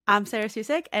I'm Sarah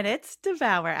Susek, and it's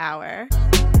Devour Hour.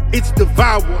 It's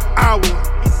Devour Hour.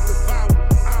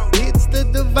 It's the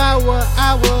Devour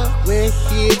Hour. We're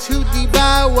here to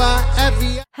devour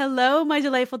every... Hello, my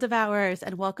delightful devourers,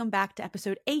 and welcome back to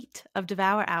episode 8 of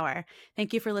Devour Hour.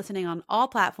 Thank you for listening on all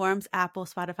platforms, Apple,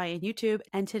 Spotify, and YouTube.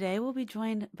 And today we'll be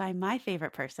joined by my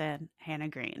favorite person, Hannah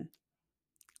Green.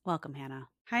 Welcome, Hannah.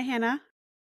 Hi, Hannah.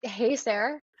 Hey,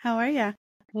 Sarah. How are you?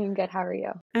 I'm good. How are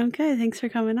you? I'm good. Thanks for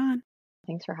coming on.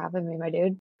 Thanks for having me, my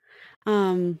dude.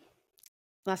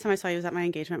 Last time I saw you was at my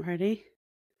engagement party.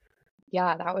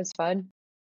 Yeah, that was fun.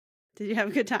 Did you have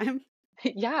a good time?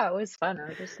 Yeah, it was fun. I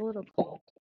was just a little cold.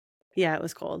 Yeah, it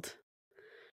was cold.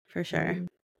 For sure. Did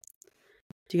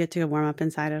you get to go warm up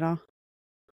inside at all?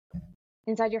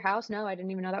 Inside your house? No, I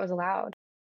didn't even know that was allowed.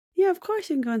 Yeah, of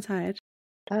course you can go inside.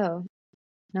 Oh,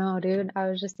 no, dude. I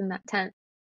was just in that tent.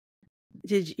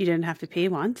 You didn't have to pee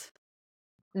once?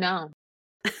 No.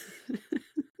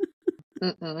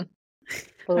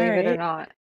 Believe it or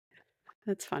not.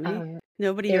 That's funny.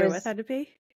 Nobody you were with had to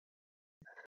pee?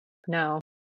 No.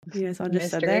 You guys all just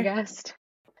stood Mystery there? guest?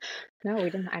 No, we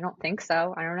didn't. I don't think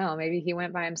so. I don't know. Maybe he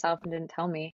went by himself and didn't tell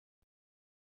me.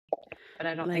 But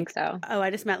I don't think so. Oh, I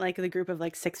just meant like the group of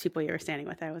like 6 people you were standing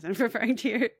with. I wasn't referring to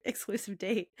your exclusive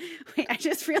date. Wait, I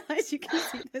just realized you can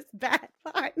see this bat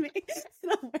behind me.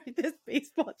 And I'm wearing this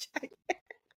baseball jacket.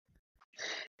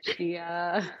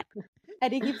 Yeah.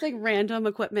 Eddie keeps like random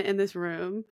equipment in this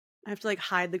room. I have to like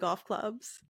hide the golf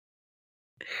clubs.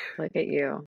 Look at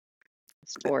you.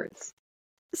 Sports.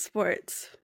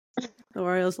 The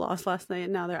Orioles lost last night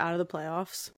and now they're out of the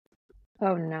playoffs.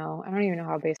 Oh no. I don't even know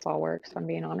how baseball works, if I'm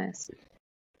being honest.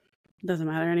 Doesn't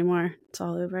matter anymore. It's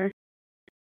all over.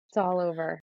 It's all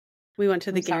over. We went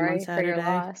to the game on Saturday. Sorry for your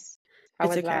loss. How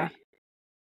was that?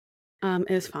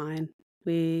 It was fine.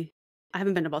 I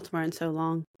haven't been to Baltimore in so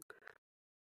long.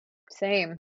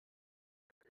 Same.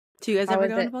 Do you guys ever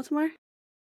go to Baltimore?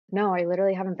 No, I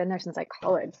literally haven't been there since like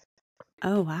college.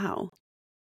 Oh wow.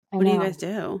 What do you guys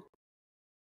do?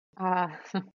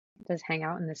 Just hang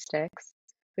out in the sticks.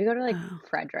 We go to like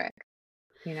Frederick,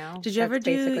 you know? Did you ever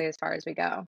do basically as far as we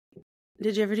go.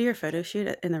 Did you ever do your photo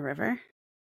shoot in the river?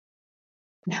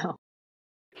 No.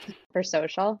 For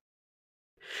social?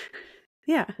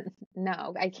 Yeah.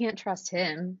 No, I can't trust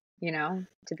him, to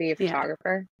be a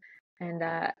photographer. Yeah. And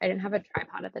I didn't have a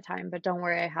tripod at the time, but don't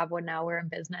worry, I have one now. We're in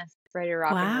business. Ready to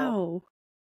rock and roll. Wow.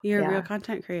 You're a real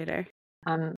content creator.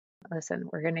 Listen,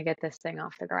 we're going to get this thing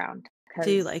off the ground.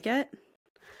 Do you like it?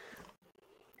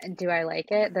 Do I like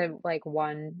it? The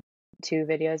 1-2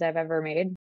 videos I've ever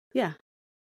made? Yeah.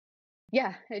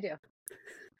 Yeah, I do.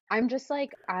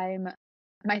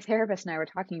 My therapist and I were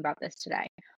talking about this today.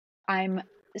 I'm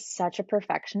such a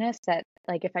perfectionist that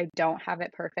if I don't have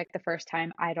it perfect the first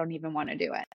time, I don't even want to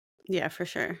do it. Yeah, for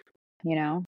sure.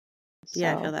 Yeah,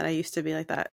 I feel that. I used to be like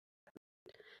that.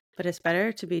 But it's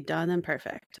better to be done than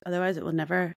perfect. Otherwise, it will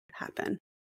never happen.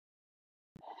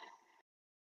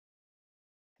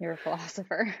 You're a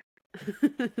philosopher.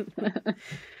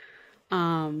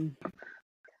 Headphones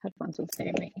would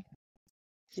save me.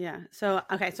 Yeah. So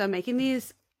I'm making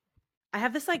these. I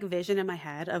have this vision in my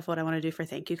head of what I want to do for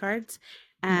thank you cards.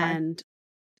 And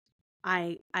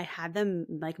I had them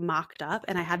mocked up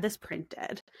and I had this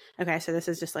printed. Okay. So this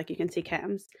is just you can see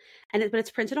Kim's but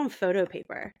it's printed on photo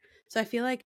paper. So I feel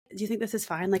do you think this is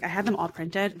fine? I have them all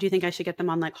printed. Do you think I should get them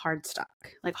on hard stock?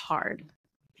 Hard?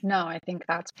 No, I think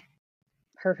that's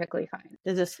perfectly fine.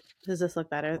 Does this look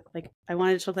better? I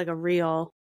wanted it to look like a real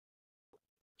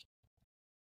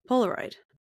Polaroid.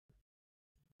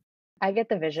 I get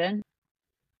the vision.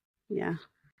 Yeah.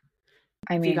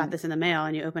 I mean, if you got this in the mail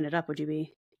and you opened it up, would you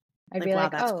be I'd be wow,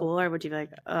 that's cool? Or would you be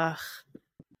ugh,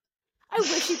 I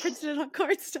wish you printed it on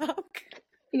cardstock.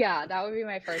 Yeah, that would be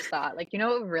my first thought. What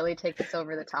would really take this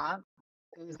over the top?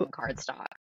 Is the cardstock.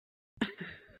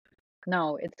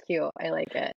 No, it's cute. I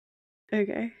like it.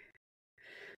 Okay.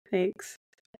 Thanks.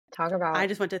 Talk about... I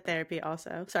just went to therapy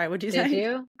also. Sorry, what'd you say? Did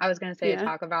you? I was going to say,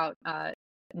 talk about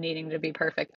needing to be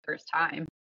perfect the first time.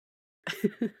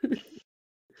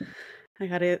 I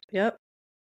got it. Yep.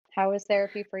 How is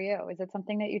therapy for you? Is it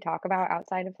something that you talk about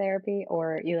outside of therapy,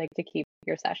 or you like to keep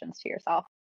your sessions to yourself?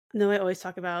 No, I always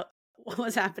talk about what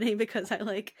was happening because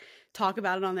I talk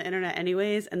about it on the internet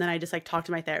anyways, and then I just talk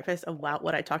to my therapist about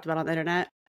what I talked about on the internet.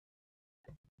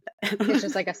 It's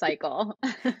just a cycle.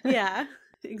 Yeah,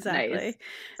 exactly. Nice.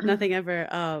 Nothing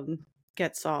ever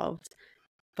gets solved.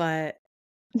 But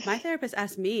my therapist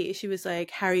asked me, she was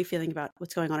like, how are you feeling about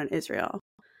what's going on in Israel?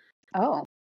 Oh.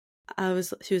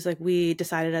 She was like, we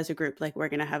decided as a group, we're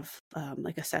going to have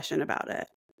a session about it.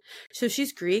 So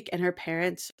she's Greek and her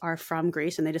parents are from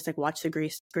Greece and they just like watch the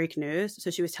Greek news. So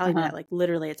she was telling me that like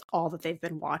literally it's all that they've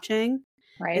been watching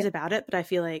is about it. But I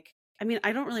feel like, I mean,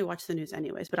 I don't really watch the news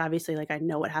anyways, but obviously like I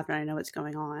know what happened. I know what's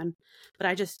going on. But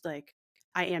I just like,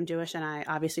 I am Jewish and I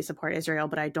obviously support Israel,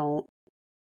 but I don't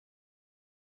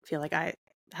feel like I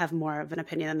have more of an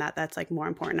opinion than that. That's like more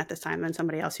important at this time than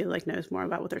somebody else who like knows more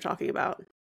about what they're talking about.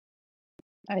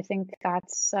 I think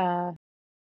that's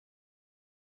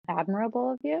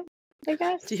admirable of you, I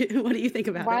guess. What do you think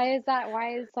about it? Why is that?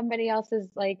 Why is somebody else's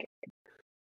like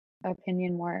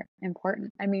opinion more important?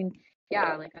 I mean,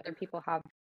 yeah, like other people have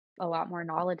a lot more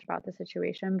knowledge about the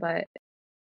situation, but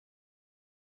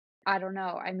I don't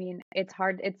know. I mean, it's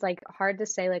hard. It's like hard to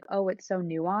say like, oh, it's so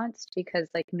nuanced because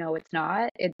like, no, it's not.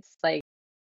 It's like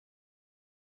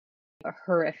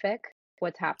horrific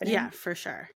what's happening. Yeah, for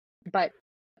sure. But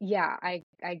yeah, I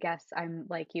guess I'm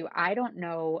like you. I don't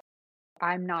know.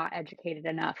 I'm not educated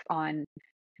enough on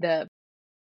the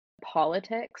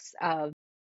politics of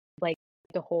like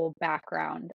the whole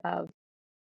background of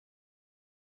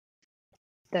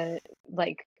the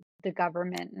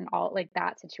government and all like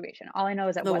that situation. All I know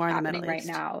is that what's happening right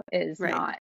now is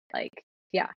not like,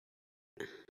 yeah.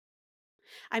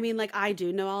 I mean, like I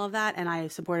do know all of that and I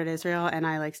supported Israel and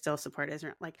I like still support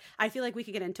Israel. Like I feel like we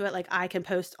could get into it. Like I can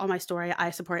post on my story,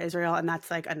 I support Israel and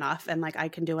that's like enough. And like I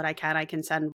can do what I can. I can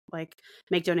send like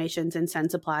make donations and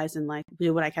send supplies and like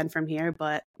do what I can from here.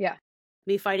 But yeah,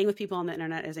 me fighting with people on the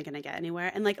internet isn't going to get anywhere.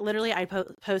 And like literally I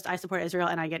post I support Israel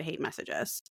and I get hate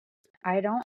messages. I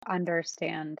don't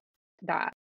understand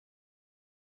that.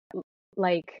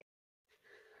 Like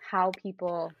how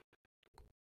people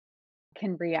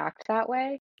can react that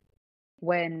way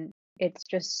when it's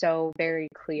just so very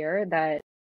clear that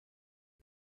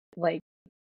like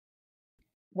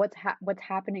what's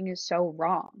happening is so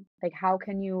wrong. Like how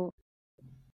can you,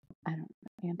 I don't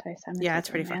know, anti-Semitism? Yeah, it's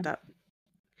pretty fucked up.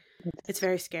 It's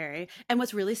very scary. And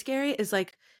what's really scary is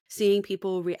like seeing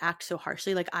people react so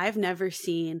harshly. Like I've never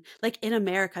seen like in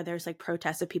America there's like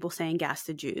protests of people saying gas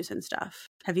to Jews and stuff.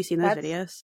 Have you seen those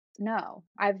videos? No.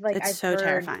 It's I've so heard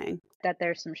terrifying that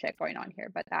there's some shit going on here,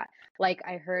 but that like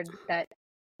I heard that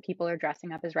people are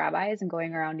dressing up as rabbis and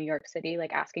going around New York City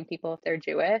like asking people if they're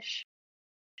Jewish,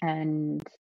 and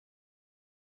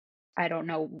I don't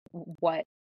know what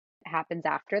happens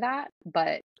after that,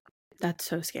 but that's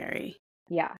so scary.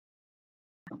 Yeah.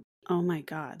 Oh my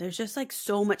God. There's just like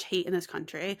so much hate in this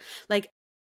country. Like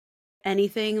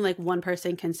anything like one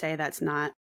person can say that's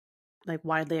not like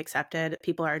widely accepted,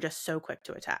 people are just so quick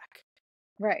to attack.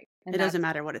 Right. And it doesn't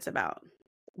matter what it's about.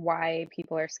 Why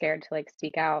people are scared to like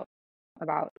speak out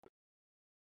about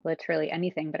literally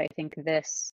anything, but I think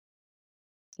this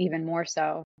even more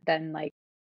so than like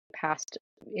past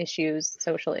issues,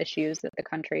 social issues that the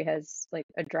country has like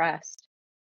addressed.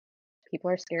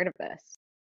 People are scared of this.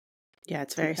 Yeah,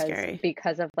 it's very scary.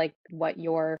 Because of like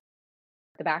the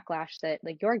backlash that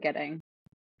like you're getting,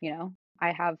 you know.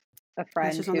 I have a friend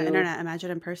that's just on the internet,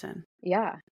 imagine in person.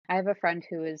 Yeah. I have a friend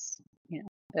who is, you know,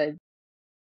 a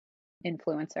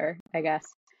influencer, I guess,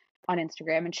 on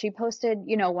Instagram, and she posted,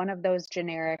 you know, one of those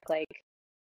generic like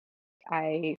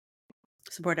I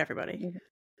support everybody.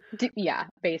 Yeah,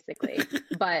 basically.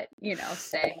 But, you know,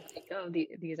 saying like, oh,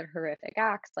 these are horrific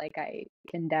acts, like I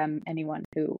condemn anyone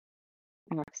who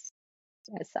acts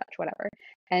as such, whatever.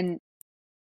 And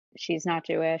she's not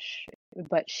Jewish,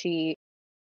 but she's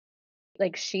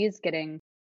getting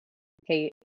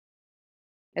hate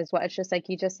as well. It's just like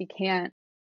you can't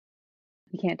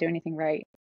do anything right.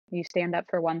 You stand up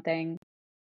for one thing,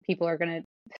 people are going to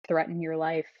threaten your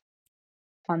life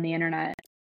on the internet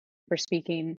for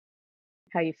speaking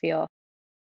how you feel.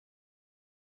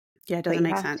 Yeah, it doesn't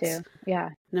make sense. Yeah.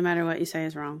 No matter what you say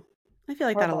is wrong. I feel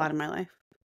like that a lot in my life.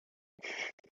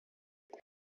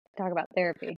 Talk about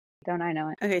therapy. Don't I know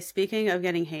it? Okay, speaking of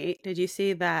getting hate, did you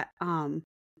see that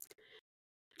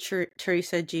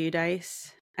Teresa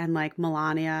Giudice and like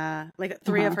Melania, like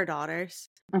three of her daughters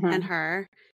and her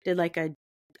did like a,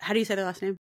 how do you say their last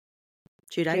name?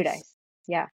 Giudice.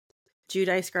 Yeah.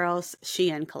 Giudice Girls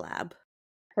Shein collab.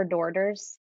 Her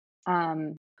daughters.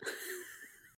 I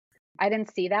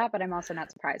didn't see that, but I'm also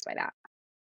not surprised by that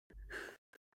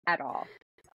at all.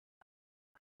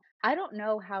 I don't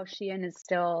know how Shein is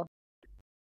still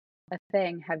a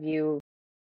thing. Have you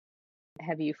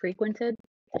frequented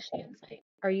the Shein site?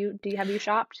 Have you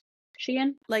shopped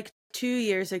Shein? Like 2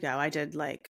 years ago, I did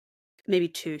like maybe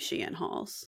 2 Shein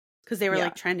hauls because they were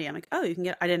like trendy. I'm like, oh, you can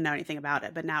get. I didn't know anything about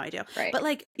it, but now I do. Right. But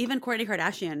like even Kourtney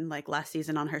Kardashian, like last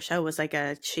season on her show was like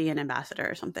a Shein ambassador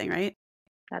or something, right?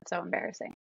 That's so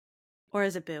embarrassing. Or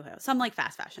is it Boohoo? Some like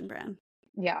fast fashion brand.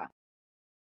 Yeah.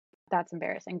 That's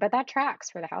embarrassing. But that tracks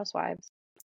for the housewives.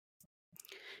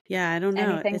 Yeah, I don't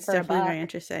know. Anything It's for a definitely very buck.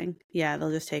 interesting. Yeah,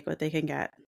 they'll just take what they can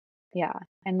get. Yeah.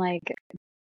 And like,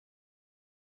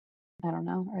 I don't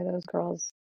know, are those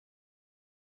girls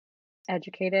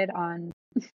educated on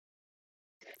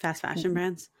Fast fashion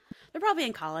brands. They're probably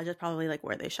in college. That's probably like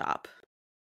where they shop.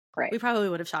 right? We probably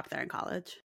would have shopped there in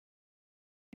college.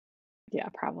 Yeah,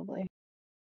 probably.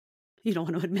 You don't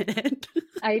want to admit it.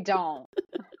 I don't.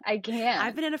 I can't.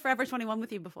 I've been in a Forever 21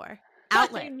 with you before. I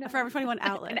Outlet. know. A Forever 21 An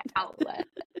outlet. outlet.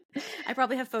 I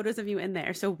probably have photos of you in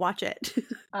there, so watch it.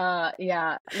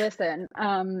 Yeah. Listen,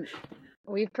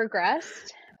 we've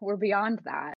progressed. We're beyond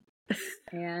that.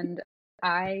 And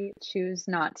I choose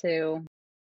not to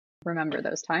remember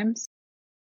those times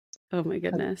Oh my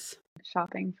goodness.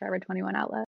 shopping Forever 21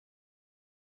 outlet.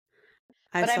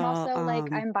 I But I'm saw, also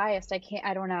like, I'm biased.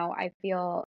 I don't know. I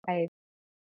feel like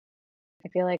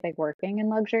working in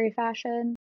luxury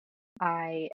fashion,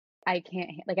 I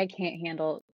can't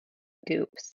handle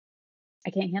dupes. I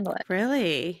can't handle it.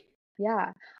 really?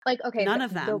 Yeah. Like, okay, None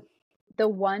of them. the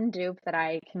one dupe that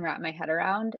I can wrap my head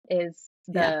around is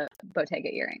the Bottega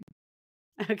earring.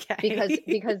 Okay.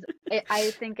 Because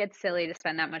I think it's silly to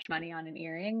spend that much money on an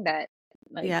earring that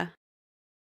like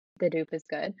the dupe is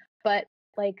good. But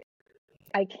like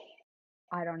I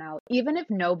don't know. Even if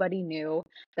nobody knew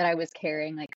that I was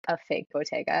carrying like a fake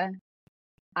Bottega,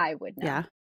 I would know. Yeah.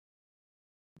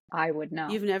 I would know.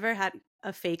 You've never had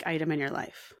a fake item in your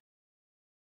life.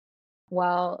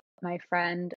 Well, my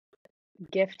friend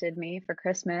gifted me for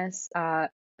Christmas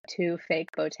 2 fake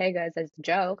Bottegas as a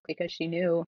joke because she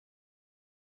knew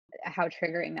how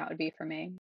triggering that would be for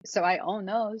me. So I own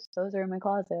those. Those are in my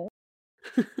closet.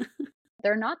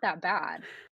 They're not that bad,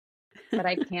 but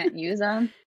I can't use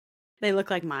them. They look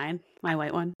like mine, my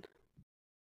white one.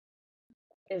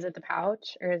 Is it the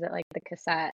pouch or is it like the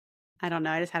cassette? I don't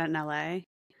know. I just had it in LA.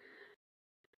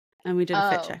 And we did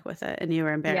a fit check with it, and you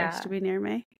were embarrassed to be near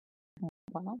me.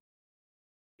 Well,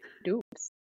 dupes.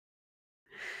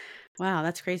 Wow,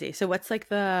 that's crazy. So what's like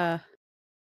the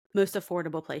most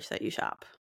affordable place that you shop?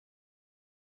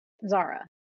 Zara.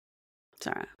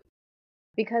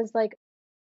 Because like,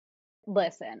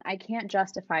 listen, I can't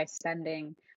justify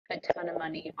spending a ton of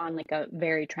money on like a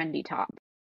very trendy top,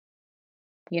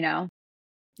 you know?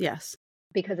 Yes.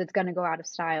 Because it's going to go out of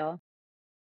style.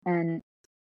 And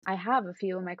I have a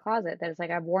few in my closet that is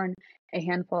like I've worn a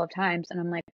handful of times and I'm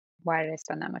like, why did I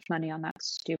spend that much money on that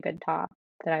stupid top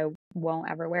that I won't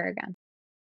ever wear again?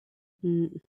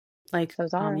 Like, so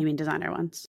Zara. You mean designer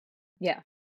ones? Yeah.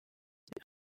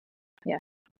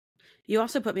 You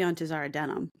also put me on to Zara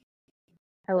denim.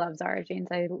 I love Zara jeans.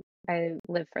 I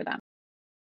live for them.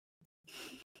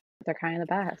 They're kind of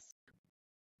the best.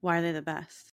 Why are they the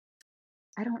best?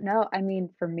 I don't know. I mean,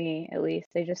 for me at least,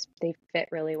 they fit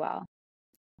really well.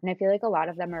 And I feel like a lot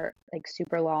of them are like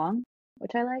super long,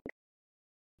 which I like.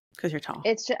 Because you're tall.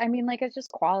 It's just, I mean, like it's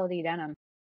just quality denim.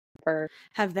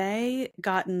 Have they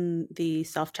gotten the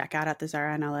self-checkout at the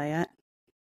Zara in LA yet?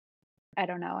 I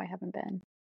don't know. I haven't been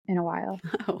in a while.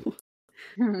 Oh,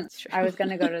 that's true. I was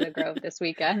going to go to the Grove this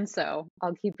weekend, so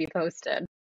I'll keep you posted.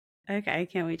 Okay, I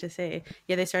can't wait to see.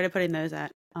 Yeah, they started putting those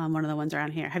at one of the ones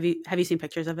around here. Have you seen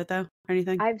pictures of it though, or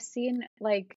anything? I've seen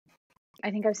I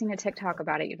think I've seen a TikTok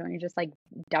about it. Don't you just like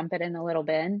dump it in a little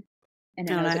bin and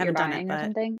it knows what you're buying or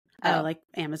something? Oh, like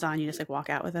Amazon, you just like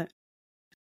walk out with it?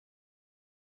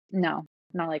 No,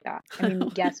 not like that. I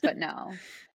mean, yes, but no.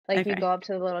 Like you go up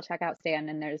to the little checkout stand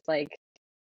and there's like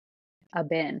a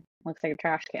bin, looks like a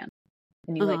trash can,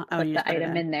 and you like put the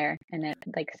item in there and it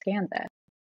like scans it.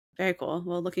 Very cool.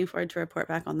 Well, looking forward to report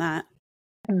back on that.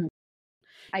 You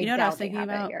know what I was thinking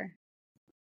about?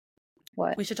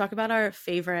 What? We should talk about our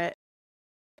favorite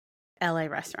LA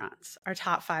restaurants, our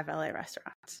top 5 LA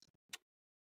restaurants.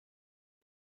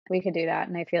 We could do that,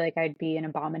 and I feel like I'd be an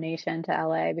abomination to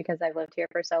LA because I've lived here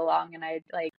for so long and I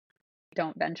like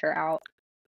don't venture out.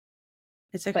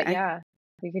 It's okay. But yeah,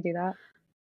 we could do that.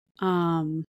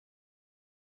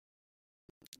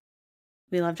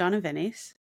 We love John and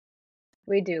Vinny's.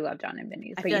 We do love John and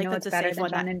Vinny's. But you know what's better than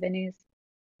John and Vinny's?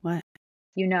 What?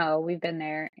 You know, we've been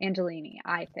there. Angelini,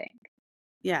 I think.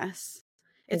 Yes.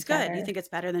 It's good. Better. You think it's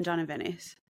better than John and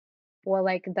Vinny's? Well,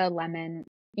 like the lemon,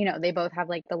 they both have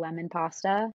like the lemon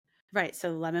pasta. Right.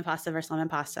 So lemon pasta versus lemon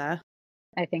pasta.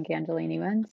 I think Angelini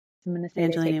wins. I'm going to say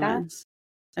Angelini wins.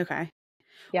 Okay.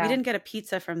 Yeah. We didn't get a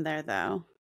pizza from there though.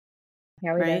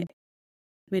 Yeah, we did.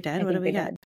 We did? What did we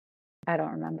get? I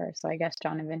don't remember. So I guess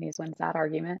John and Vinny's wins that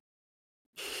argument.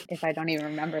 If I don't even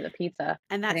remember the pizza.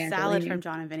 And that salad from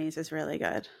John and Vinny's is really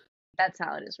good. That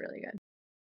salad is really good.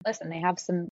 Listen, they have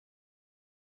some.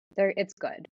 It's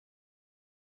good.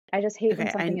 I just hate when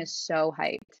Okay, something is so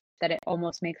hyped that it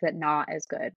almost makes it not as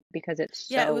good because it's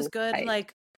yeah, it was so good hyped.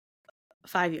 like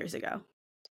 5 years ago.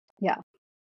 Yeah.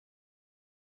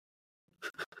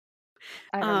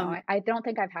 I don't know. Um, I don't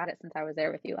think I've had it since I was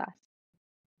there with you last.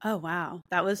 oh wow,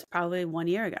 that was probably 1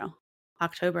 year ago,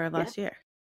 October of Yeah. last year.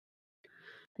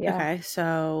 Yeah. Okay,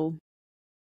 so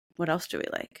what else do we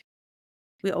like?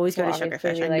 We always go Well, to obviously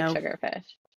Sugarfish. we I like know Sugarfish.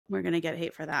 we're gonna get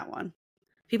hate for that one.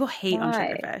 People hate on Why?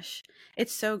 Sugarfish.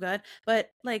 It's so good, but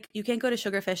like you can't go to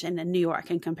Sugarfish in New York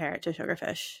and compare it to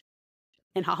Sugarfish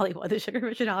in Hollywood. The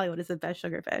Sugarfish in Hollywood is the best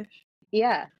Sugarfish.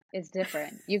 Yeah, it's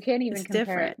different. You can't even It's compare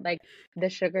different. like the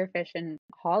Sugarfish in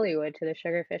Hollywood to the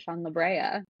Sugarfish on La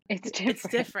Brea. It's It's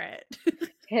different. different.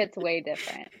 It's way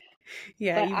different.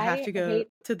 Yeah, But you have I to go hate,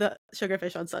 to the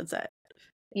Sugarfish on Sunset.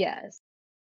 yes,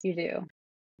 you do.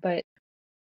 But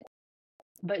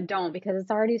don't because it's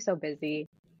already so busy.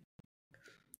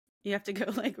 You have to go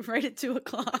like right at 2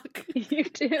 o'clock You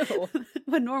do.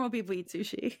 when normal people eat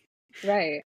sushi.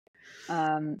 Right.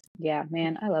 Yeah,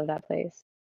 man, I love that place.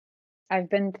 I've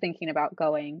been thinking about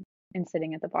going and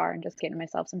sitting at the bar and just getting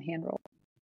myself some hand roll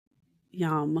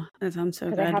Yum. That sounds so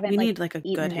because I good. haven't We like need like a good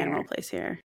eaten hand roll there. place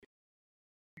here.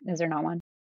 Is there not one?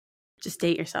 Just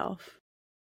date yourself.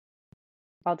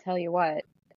 I'll tell you what,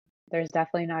 there's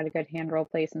definitely not a good hand roll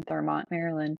place in Thurmont,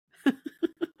 Maryland.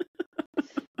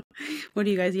 What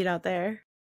do you guys eat out there?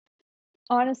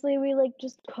 Honestly, we like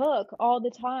just cook all the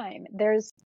time.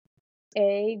 There's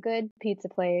a good pizza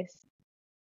place.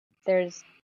 There's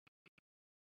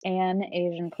an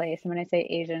Asian place. And when I say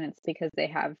Asian, it's because they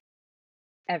have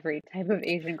every type of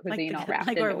Asian cuisine all wrapped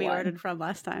like where into we one. ordered from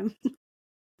last time.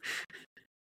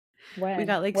 We When?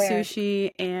 got like Where?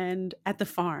 sushi and at the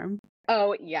farm.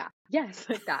 Oh, yeah. Yes,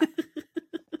 like that.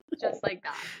 Just like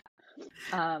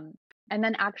that. And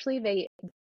then actually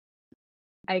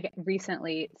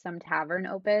recently some tavern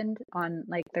opened on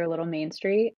like their little main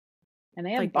street and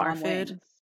they have Like bar bomb food. wings.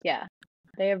 Yeah.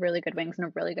 They have really good wings and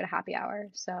a really good happy hour.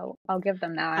 So I'll give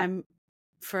them that. I'm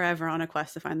forever on a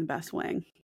quest to find the best wing.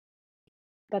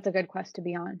 That's a good quest to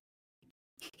be on.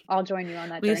 I'll join you on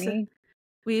that We journey.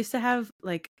 used to have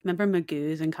like, remember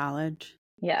Magoo's in college?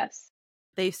 Yes.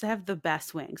 They used to have the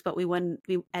best wings, but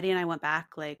Eddie and I went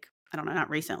back like, I don't know, not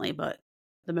recently, but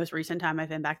the most recent time I've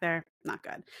been back there, not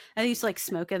good. I used to like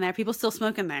smoke in there. People still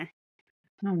smoke in there.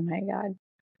 Oh my God.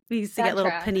 We used to That get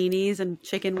little tracks. paninis and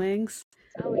chicken wings.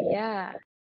 Oh yeah.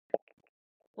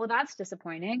 Well, that's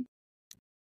disappointing.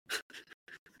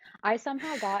 I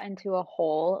somehow got into a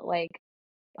hole, like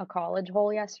a college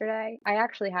hole yesterday. I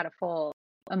actually had a full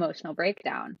emotional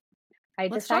breakdown. I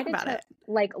Let's talk decided about to it.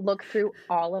 like look through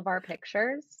all of our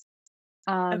pictures.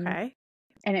 Okay.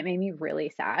 And it made me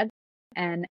really sad.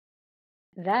 And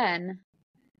then,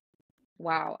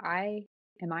 wow,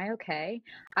 am I okay?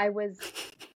 I was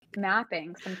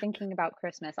mapping, so I'm thinking about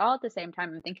Christmas all at the same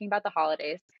time. I'm thinking about the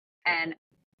holidays, and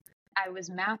I was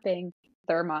mapping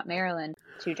Thurmont, Maryland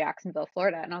to Jacksonville,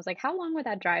 Florida. And I was like, how long would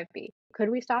that drive be? Could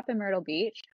we stop in Myrtle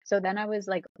Beach? So then I was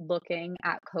like looking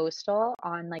at coastal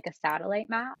on like a satellite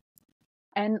map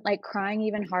and like crying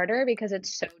even harder because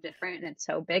it's so different and it's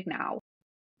so big now.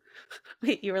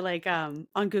 Wait, you were like on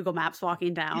Google Maps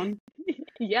walking down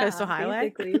Yeah, Coastal Highway?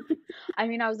 basically. I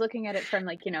mean, I was looking at it from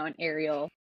like, an aerial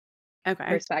Okay.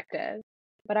 perspective.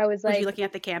 But I was Were like, you looking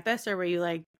at the campus or were you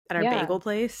like at our yeah, bagel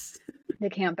place? the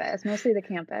campus, mostly the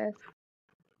campus.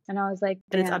 And I was like,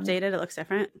 And it's damn, updated, it looks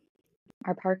different.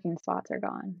 our parking spots are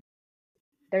gone.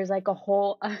 There's like a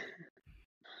whole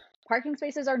parking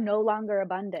spaces are no longer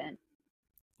abundant.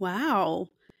 Wow.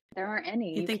 There aren't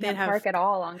any. You You think can't they'd have park at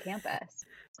all on campus.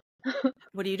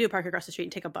 What do? Park across the street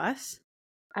and take a bus?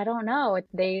 I don't know.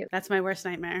 They That's my worst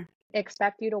nightmare.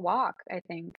 expect you to walk, I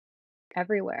think,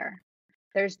 everywhere.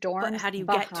 There's dorms But how do you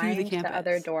get to the behind campus? the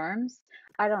other dorms.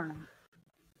 I don't know.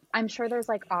 I'm sure there's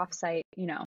like offsite,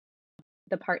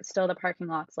 the parking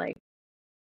lots like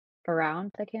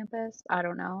around the campus. I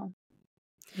don't know.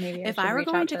 Maybe If I I should were reach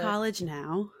going out to college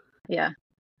now, Yeah.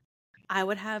 I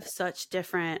would have such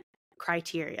different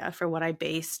criteria for what I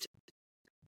based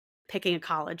picking a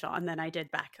college on than I did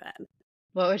back then.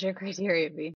 What would your criteria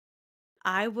be?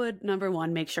 I would, number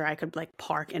one, make sure I could like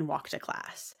park and walk to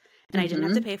class. And I didn't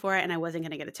have to pay for it and I wasn't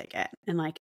going to get a ticket. And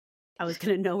like, I was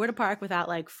going to know where to park without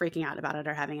like freaking out about it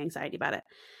or having anxiety about it.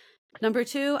 Number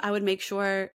two, I would make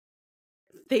sure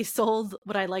they sold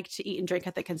what I like to eat and drink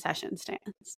at the concession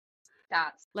stands.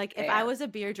 That's like fair. If I was a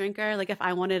beer drinker, like if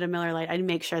I wanted a Miller Lite, I'd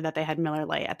make sure that they had Miller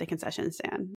Lite at the concession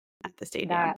stand at the stadium.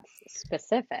 That's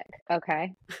specific.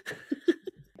 Okay.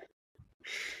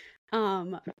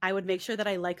 I would make sure that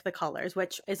I like the colors,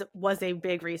 which was a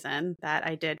big reason that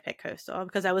I did pick Coastal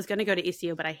because I was going to go to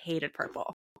ECU, but I hated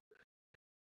purple.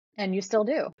 And you still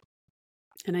do.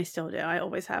 And I still do. I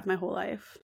always have my whole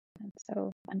life. That's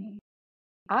so funny.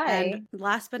 And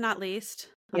last but not least,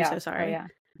 I'm so sorry. Oh, yeah.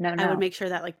 No. I would make sure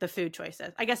that like the food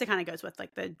choices, I guess it kind of goes with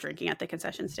like the drinking at the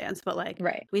concession stands, but like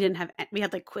right. we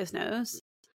had like Quiznos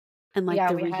and like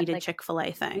the reheated like,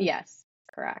 Chick-fil-A thing. Yes,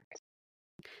 correct.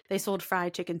 They sold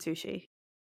fried chicken sushi.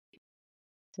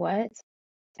 What?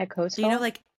 At Coastal? Do you know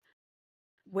like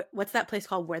what's that place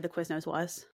called where the Quiznos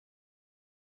was?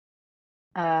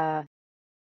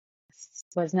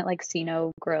 Wasn't it like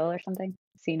Sino Grill or something?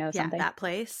 Sino something? Yeah, that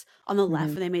place. On the left,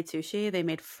 when they made sushi, they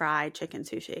made fried chicken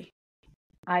sushi.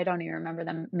 I don't even remember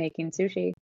them making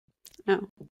sushi. No.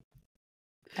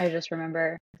 I just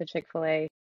remember the Chick-fil-A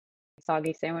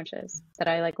soggy sandwiches that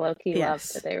I like low-key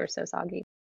loved that they were so soggy.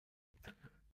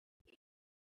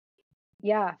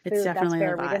 Yeah, food, it's definitely that's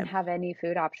fair. The vibe. We didn't have any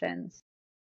food options.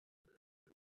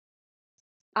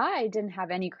 I didn't have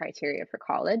any criteria for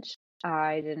college.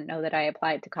 I didn't know that I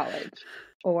applied to college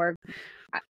or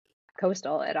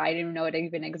Coastal, and I didn't even know it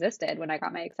even existed when I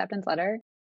got my acceptance letter.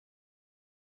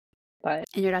 But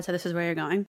and your dad said this is where you're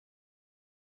going?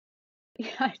 Yeah,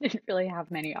 I didn't really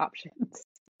have many options.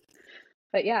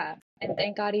 But yeah, and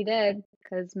thank God he did,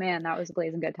 because man, that was a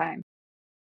blazing good time.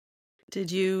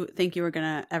 Did you think you were going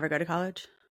to ever go to college?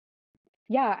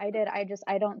 Yeah, I did.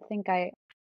 I don't think I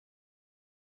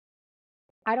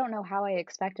don't know how I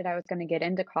expected I was going to get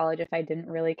into college if I didn't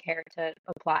really care to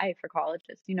apply for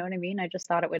colleges. You know what I mean? I just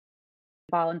thought it would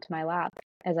fall into my lap,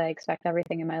 as I expect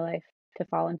everything in my life to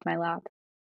fall into my lap.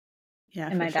 Yeah,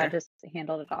 and my dad just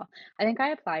handled it all. I think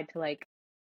I applied to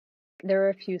there were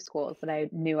a few schools that I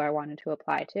knew I wanted to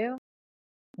apply to.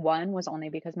 One was only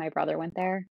because my brother went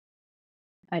there.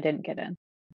 I didn't get in.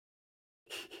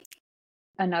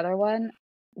 Another one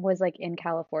was in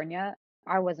California.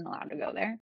 I wasn't allowed to go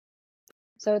there.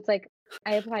 So it's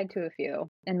I applied to a few,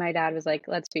 and my dad was like,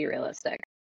 let's be realistic.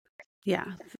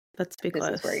 Yeah, let's be close.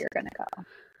 This is where you're going to go.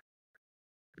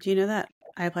 Do you know that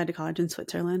I applied to college in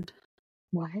Switzerland?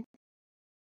 What?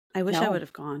 I wish I would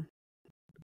have gone.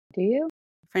 Do you?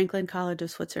 Franklin College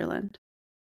of Switzerland.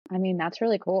 I mean, that's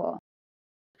really cool.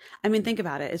 I mean, think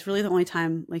about it. It's really the only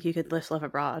time you could live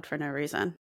abroad for no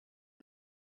reason.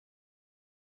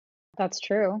 That's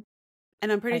true.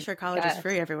 And I'm pretty sure college is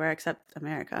free everywhere except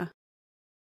America.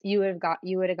 You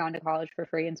would have gone to college for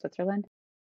free in Switzerland?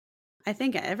 I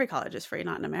think every college is free,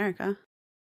 not in America.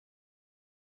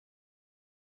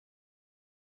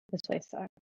 This place sucks.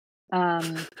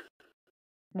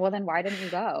 Well, then why didn't you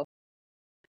go?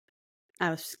 I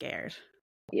was scared.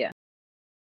 Yeah.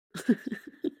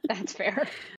 That's fair.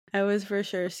 I was for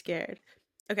sure scared.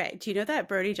 Okay, do you know that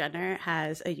Brody Jenner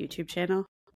has a YouTube channel?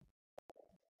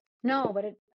 No, but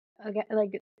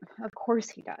of course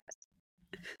he does.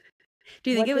 Do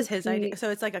you think it was his idea? So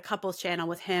it's like a couple's channel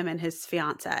with him and his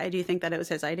fiance. Do you think that it was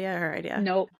his idea or her idea?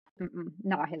 Nope.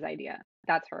 Not his idea.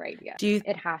 That's her idea.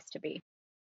 It has to be.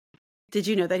 Did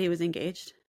you know that he was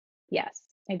engaged? Yes,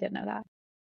 I did know that.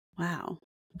 Wow.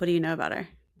 What do you know about her?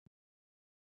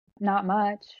 Not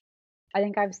much. I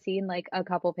think I've seen a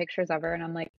couple pictures of her and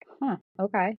I'm like, huh,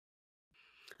 okay.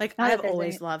 I've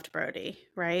always loved Brody,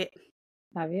 right?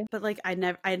 Have you? But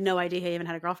I had no idea he even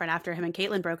had a girlfriend after him and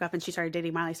Caitlyn broke up and she started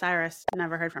dating Miley Cyrus.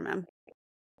 Never heard from him.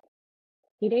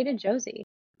 He dated Josie.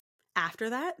 After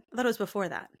that? I thought it was before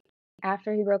that.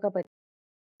 After he broke up with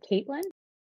Caitlyn?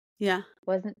 Yeah.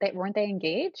 Weren't they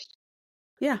engaged?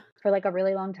 Yeah. For a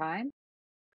really long time?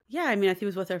 Yeah, I mean, he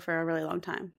was with her for a really long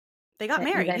time. They got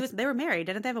married. They were married.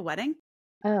 Didn't they have a wedding?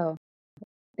 Oh,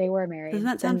 they were married. Doesn't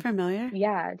that sound familiar?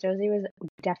 Yeah, Josie was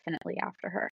definitely after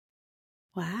her.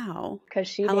 Wow. Because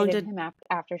she dated him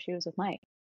after she was with Mike.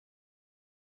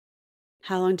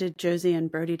 How long did Josie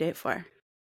and Brody date for?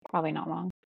 Probably not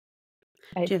long.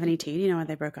 Do you have any tea? Do you know why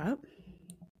they broke up?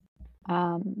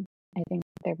 I think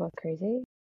they're both crazy.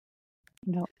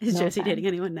 No. Is Josie dating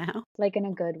anyone now? In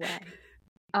a good way.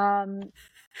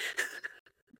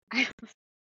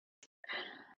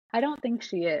 I don't think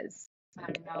she is.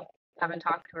 I don't know. I haven't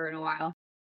talked to her in a while.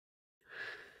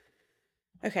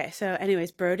 Okay, so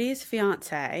anyways, Brody's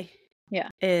fiance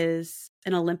is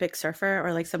an Olympic surfer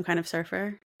or some kind of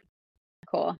surfer.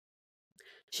 Cool.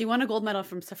 She won a gold medal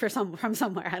from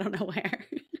somewhere. I don't know where.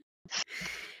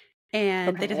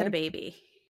 And they just had a baby.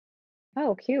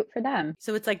 Oh, cute for them.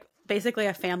 So it's basically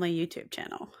a family YouTube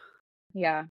channel.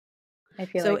 Yeah. I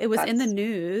feel so it was in the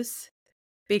news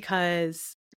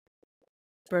because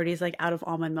Brody's out of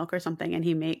almond milk or something and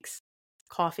he makes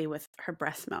coffee with her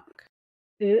breast milk.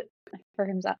 For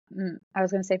himself. I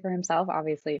was going to say for himself,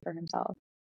 obviously for himself.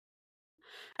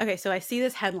 Okay, so I see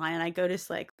this headline and I go to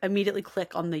like immediately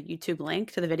click on the YouTube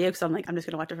link to the video because I'm like, I'm just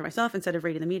going to watch it for myself instead of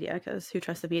reading the media because who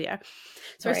trusts the media?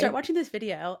 So I start watching this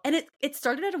video and it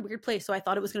started at a weird place. So I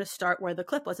thought it was going to start where the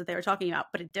clip was that they were talking about,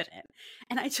 but it didn't.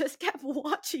 And I just kept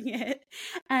watching it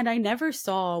and I never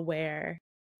saw the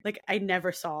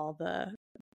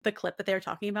clip that they were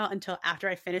talking about until after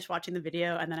I finished watching the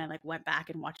video. And then I like went back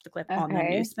and watched the clip on the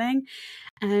news thing.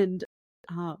 And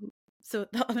so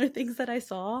the other things that I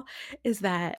saw is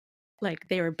that like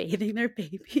they were bathing their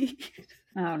baby.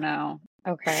 Oh no.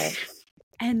 Okay.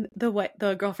 And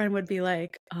the girlfriend would be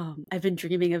like, I've been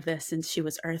dreaming of this since she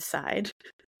was Earthside.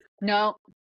 No.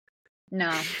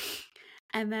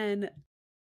 And then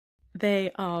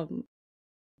they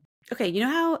okay, you know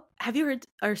how have you heard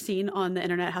or seen on the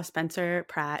internet how Spencer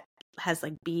Pratt has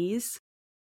like bees?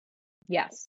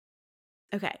 Yes.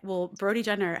 Okay, well, Brody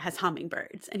Jenner has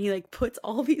hummingbirds and he like puts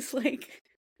all these like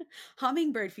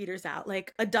hummingbird feeders out,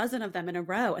 like a dozen of them in a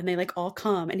row, and they like all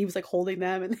come and he was like holding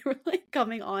them and they were like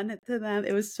coming on to them.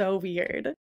 It was so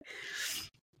weird.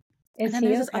 And then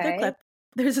there's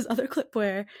this other clip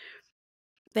where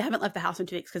they haven't left the house in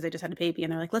 2 weeks because they just had a baby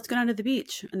and they're like, let's go down to the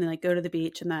beach. And they like go to the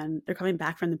beach and then they're coming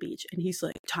back from the beach and he's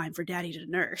like, time for daddy to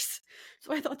nurse.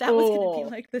 So I thought that was going to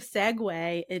be like the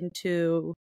segue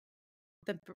into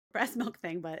the breast milk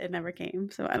thing, but it never came.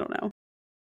 So I don't know.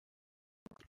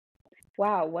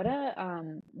 Wow, what a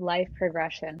life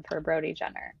progression for Brody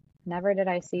Jenner. Never did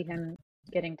I see him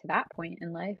getting to that point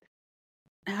in life.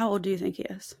 How old do you think he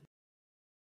is?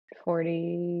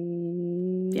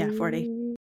 40. Yeah,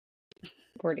 40.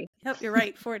 40. Yep, you're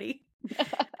right, 40.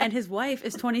 And his wife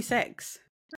is 26.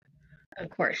 Of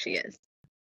course she is.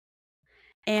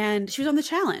 And she was on The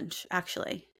Challenge,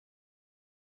 actually.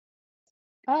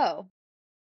 Oh.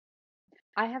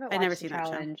 I haven't watched The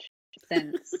Challenge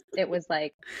since it was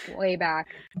like way back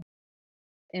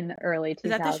in the early 2000s. Is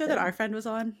that the show that our friend was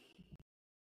on?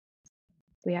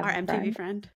 We have our MTV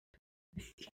friend.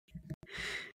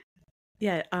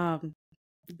 Yeah,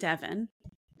 Devin.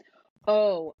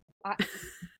 Oh,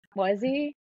 was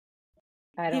he?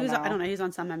 I don't know. I don't know. He was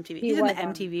on some MTV. He's in the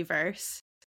MTV verse.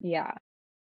 Yeah.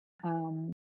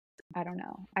 I don't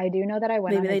know. I do know that I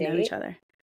went on a date. Maybe they know each other.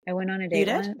 I went on a date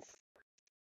once.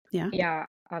 Yeah. Yeah,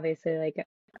 obviously, like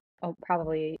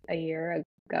probably a year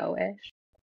ago-ish.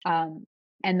 And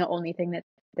the only thing that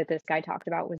this guy talked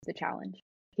about was the challenge.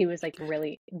 He was like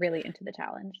really, really into the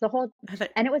challenge.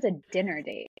 And it was a dinner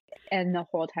date. And the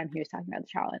whole time he was talking about the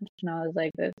challenge. And I was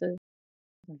like, this is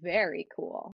very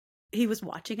cool. He was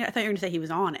watching it? I thought you were going to say he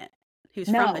was on it. He was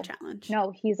from the challenge.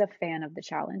 No, he's a fan of the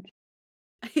challenge.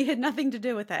 He had nothing to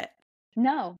do with it.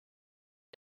 No.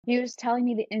 He was telling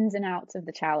me the ins and outs of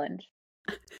the challenge.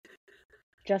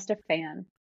 Just a fan.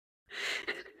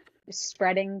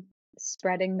 Spreading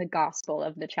the gospel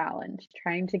of the challenge.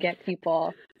 Trying to get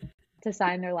people to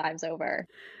sign their lives over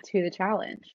to the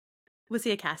challenge. Was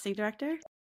he a casting director?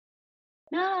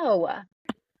 No.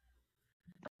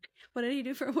 What did he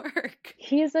do for work?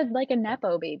 He's like a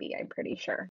Nepo baby, I'm pretty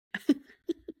sure.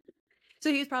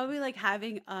 So he was probably like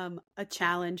having a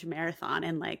challenge marathon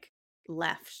and like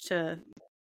left to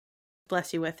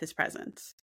bless you with his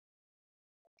presence.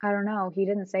 I don't know. He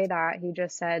didn't say that. He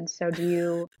just said, so do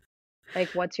you, like,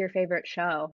 what's your favorite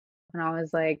show? And I was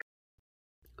like,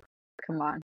 come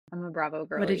on. I'm a Bravo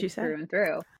girl. What did you say? Through and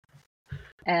through.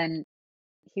 And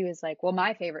he was like, well,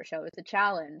 my favorite show is The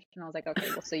Challenge. And I was like, okay,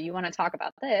 well, so you want to talk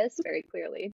about this very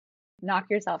clearly. Knock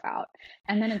yourself out.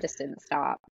 And then it just didn't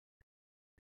stop.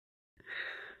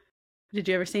 Did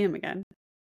you ever see him again?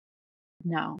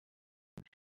 No.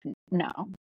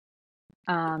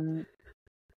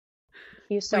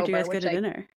 He's sober. Where'd you guys go to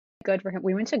dinner? Good for him.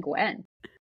 We went to Gwen.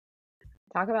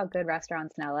 Talk about good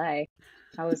restaurants in LA.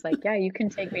 I was like, yeah, you can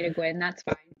take me to Gwen. That's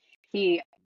fine. He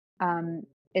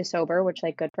is sober, which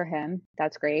like good for him.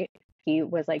 That's great. He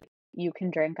was like, you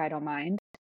can drink. I don't mind.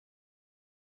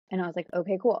 And I was like,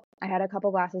 okay, cool. I had a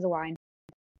couple glasses of wine.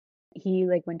 He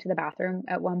like went to the bathroom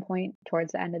at one point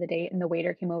towards the end of the date, and the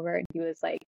waiter came over and he was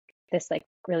like this like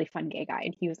really fun gay guy,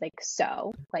 and he was like,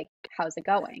 so like, how's it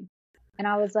going? And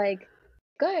I was like,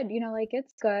 good, you know, like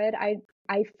it's good. I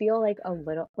feel like a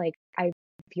little like I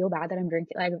feel bad that I'm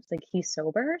drinking. Like, it's like he's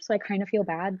sober, so I kind of feel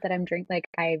bad that I'm drinking. Like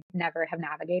I never have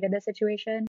navigated this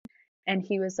situation. And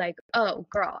he was like, oh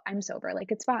girl, I'm sober,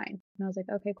 like it's fine. And I was like,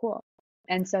 okay, cool.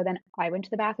 And so then I went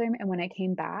to the bathroom, and when I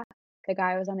came back, the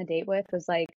guy I was on a date with was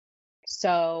like,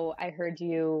 so I heard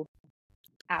you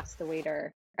ask the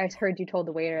waiter, I heard you told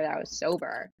the waiter that I was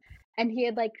sober. And he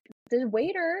had like, the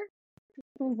waiter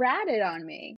ratted on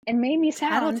me and made me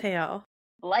sound tattletale,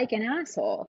 like an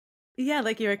asshole. Yeah,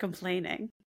 like you were complaining.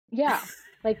 Yeah.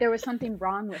 Like there was something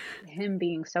wrong with him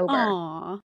being sober.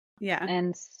 Aw. Yeah.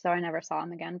 And so I never saw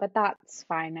him again. But that's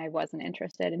fine. I wasn't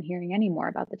interested in hearing any more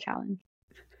about the challenge.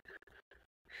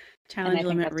 Challenge and I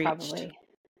think limit that's reached. probably,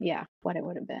 yeah, what it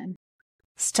would have been.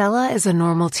 Stella is a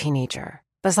normal teenager,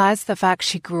 besides the fact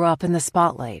she grew up in the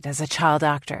spotlight as a child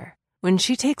actor. When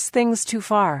she takes things too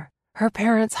far, her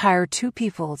parents hire 2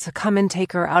 people to come and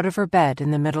take her out of her bed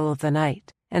in the middle of the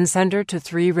night and send her to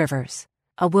 3 Rivers,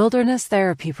 a wilderness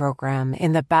therapy program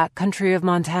in the backcountry of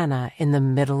Montana in the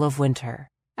middle of winter.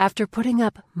 After putting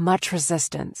up much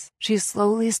resistance, she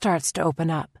slowly starts to open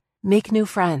up, make new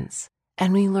friends,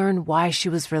 and we learn why she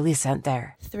was really sent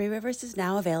there. 3 Rivers is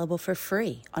now available for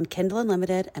free on Kindle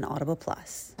Unlimited and Audible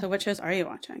Plus. So what shows are you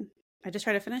watching? I just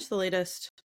tried to finish the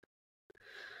latest.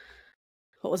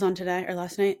 What was on today or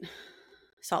last night?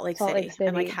 Salt Lake City.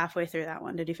 I'm like halfway through that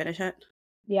one. Did you finish it?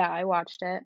 Yeah, I watched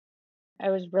it. I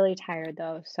was really tired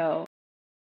though, so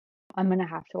I'm going to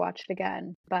have to watch it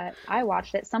again. But I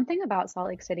watched it. Something about Salt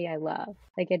Lake City I love.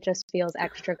 Like it just feels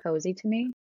extra cozy to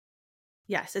me.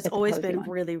 Yes, it's always been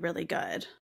really, really good.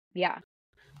 Yeah,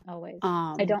 always.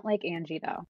 I don't like Angie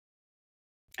though.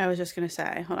 I was just going to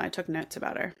say, hold on, I took notes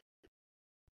about her.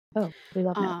 Oh, we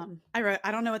love notes.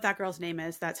 I don't know what that girl's name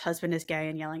is. That's husband is gay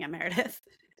and yelling at Meredith.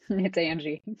 It's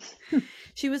Angie.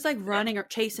 She was like running or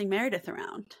chasing Meredith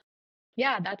around.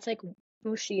 Yeah, that's like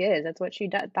who she is. That's what she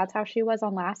does. That's how she was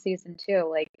on last season too.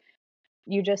 Like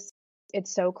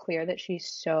it's so clear that she's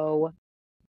so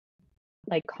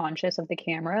like conscious of the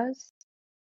cameras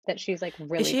that she's like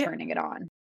really turning it on.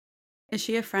 Is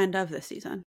she a friend of this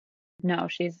season? No,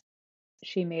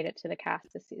 she made it to the cast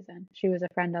this season. She was a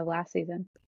friend of last season.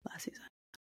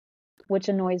 Which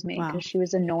annoys me because she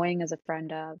was annoying as a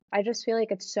friend of. I just feel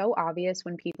like it's so obvious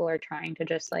when people are trying to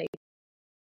just like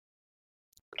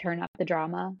turn up the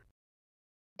drama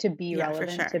to be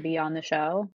relevant, to be on the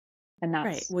show. And that's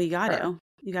right. Well,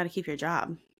 you got to keep your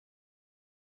job.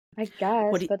 I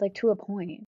guess, but like to a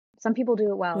point. Some people do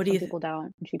it well, some people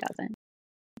don't, and she doesn't.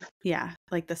 Yeah,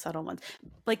 like the subtle ones.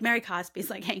 Like Mary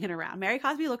Cosby's like hanging around. Mary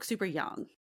Cosby looks super young.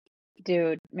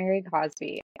 Dude, Mary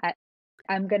Cosby.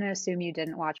 I'm gonna assume you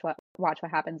didn't watch What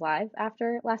Happens Live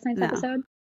after last night's episode.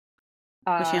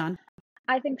 Was she on?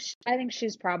 I think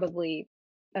she's probably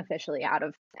officially out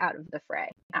of the fray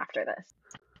after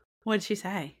this. What did she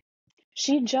say?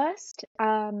 She just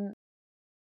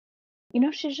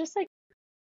she's just like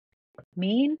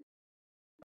mean,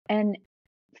 and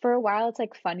for a while it's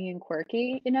like funny and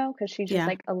quirky, because she's just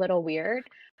like a little weird.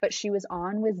 But she was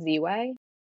on with Z-Way,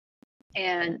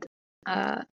 and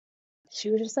she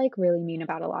was just like really mean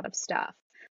about a lot of stuff.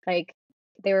 Like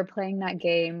they were playing that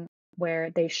game where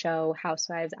they show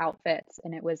housewives outfits,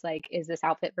 and it was like, is this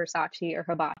outfit Versace or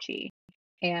Hibachi?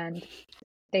 And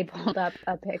they pulled up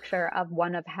a picture of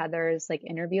one of Heather's like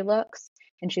interview looks,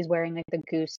 and she's wearing like the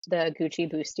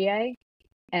Gucci bustier,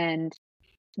 and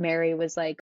Mary was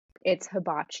like, it's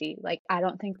Hibachi. Like, I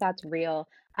don't think that's real.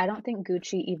 I don't think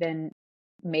Gucci even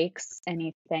makes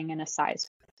anything in a size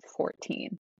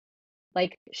 14.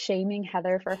 Like shaming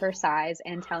Heather for her size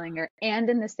and telling her, and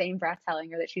in the same breath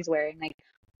telling her that she's wearing like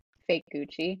fake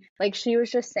Gucci. Like she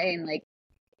was just saying like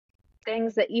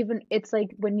things that even it's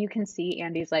like when you can see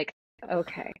Andy's like,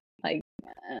 okay, like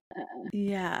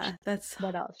yeah, that's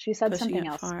what else? She said something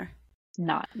else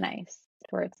not nice,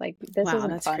 where it's like this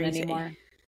isn't fun anymore.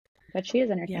 But she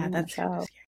is entertaining the show.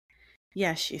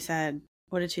 Yeah, she said,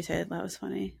 what did she say? That was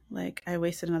funny. Like, I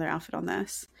wasted another outfit on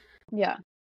this. Yeah.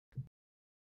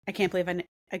 I can't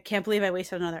believe I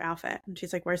wasted another outfit. And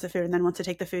she's like, where's the food? And then wants to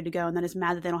take the food to go, and then is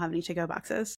mad that they don't have any to-go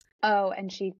boxes. Oh, and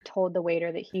she told the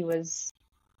waiter that he was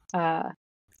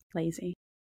lazy.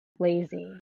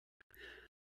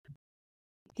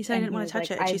 He said, I didn't want to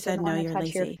touch it. And she said, no, you're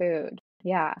lazy. Your food.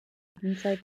 Yeah. And it's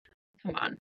like, come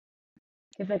on.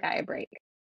 Give the guy a break.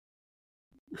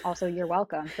 Also, you're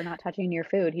welcome for not touching your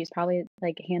food. He's probably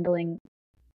like handling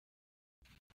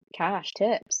cash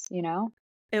tips,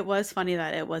 It was funny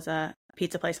that it was a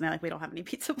pizza place and they're like, we don't have any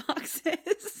pizza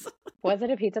boxes. Was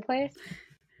it a pizza place?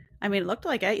 I mean, it looked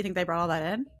like it. You think they brought all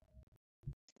that in?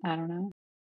 I don't know.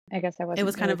 I guess I wasn't. It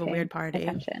was kind of a weird party.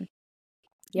 Attention.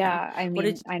 Yeah, I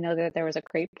mean, I know that there was a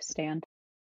crepe stand.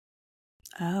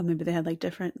 Oh, maybe they had like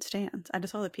different stands. I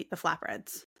just saw the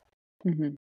flatbreads.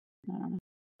 Mm-hmm. I don't know.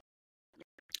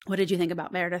 What did you think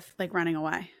about Meredith like running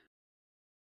away?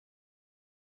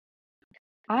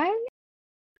 I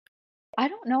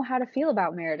don't know how to feel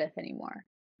about Meredith anymore.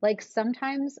 Like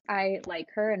sometimes I like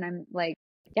her and I'm like,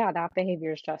 yeah, that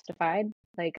behavior is justified.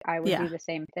 Like I would do the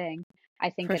same thing. I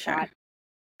think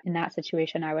in that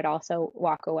situation I would also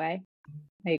walk away.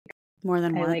 Like more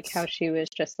than once. I like how she was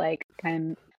just like,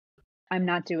 I'm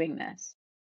not doing this.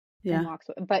 and walks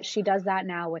away. But she does that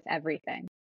now with everything.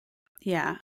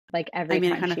 Yeah. Like every I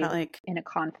mean, it time kind of she's felt like in a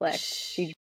conflict,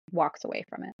 she walks away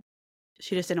from it.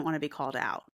 she just didn't want to be called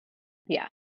out. Yeah.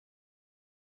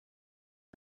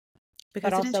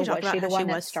 Because But didn't also, she talk was about she the how one she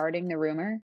that's was? starting the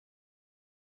rumor?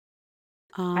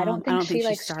 I don't think she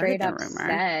like started straight the up rumor.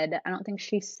 said, I don't think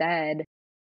she said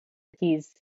he's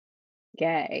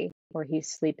gay or he's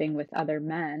sleeping with other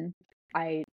men.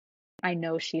 I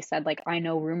know she said, like, I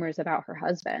know rumors about her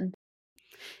husband.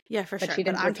 Yeah, for But sure. she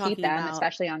But didn't I'm repeat talking them, about,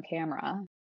 especially on camera.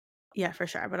 yeah, for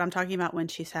sure. But I'm talking about when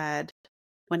she said,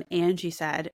 when Angie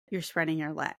said, "You're spreading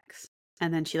your legs,"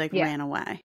 and then she like Yeah. ran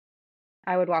away.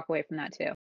 I would walk away from that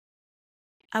too.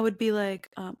 I would be like,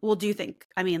 well, do you think,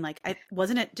 I mean, like,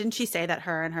 didn't she say that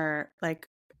her and her like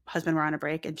husband were on a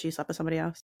break and she slept with somebody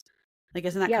else? Like,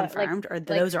 isn't that Yeah, confirmed? Or like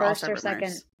those are first also or second,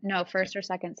 rumors? no, first or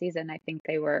second season, I think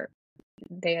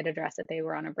they had addressed that they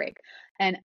were on a break.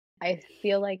 And I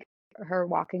feel like her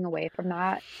walking away from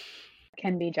that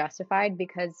can be justified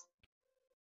because,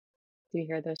 do you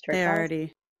hear those church They bells?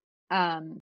 already,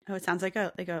 Oh, it sounds like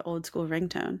a old school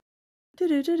ringtone.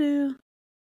 Do-do-do-do.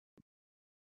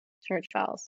 church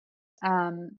bells.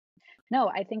 No,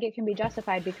 I think it can be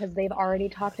justified because they've already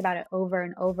talked about it over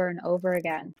and over and over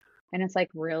again. And it's like,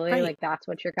 really? Right. Like, that's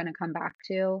what you're going to come back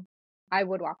to? I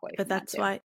would walk away But from that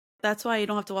too. that's why you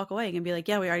don't have to walk away. You can be like,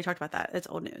 yeah, we already talked about that. It's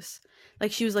old news.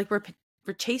 Like, she was like, we're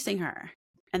chasing her.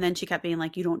 And then she kept being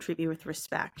like, you don't treat me with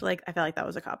respect. Like, I felt like that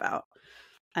was a cop out.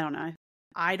 I don't know.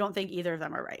 I don't think either of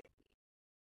them are right.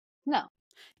 No.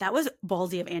 That was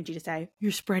ballsy of Angie to say,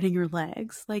 you're spreading your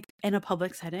legs, like, in a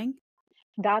public setting.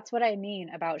 That's what I mean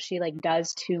about she like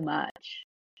does too much.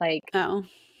 Like, Oh.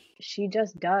 she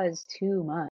just does too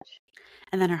much.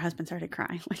 And then her husband started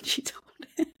crying when she told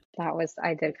him.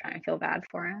 I did kind of feel bad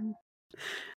for him.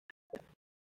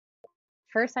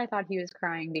 First, I thought he was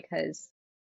crying because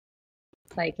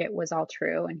like it was all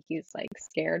true and he's like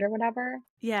scared or whatever.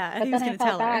 Yeah, and But he then was I going to felt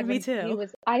tell her. bad Me when too.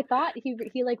 I thought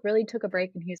he like really took a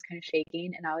break and he was kind of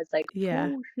shaking and I was like, Yeah.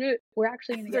 oh shit, we're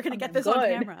actually going to They're going to get this on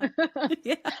camera.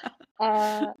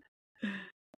 Yeah.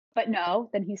 But no,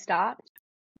 then he stopped.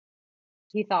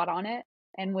 He thought on it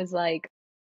and was like,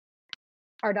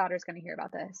 our daughter's going to hear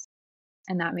about this.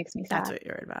 And that makes me sad. That's what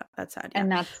you're worried about. That's sad. Yeah.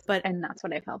 And that's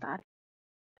what I felt bad.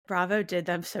 Bravo did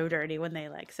them so dirty when they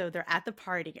like, so they're at the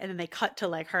party and then they cut to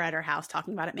like her at her house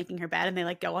talking about it, making her bed, and they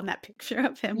like go on that picture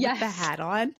of him with the hat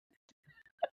on.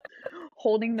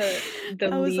 Holding the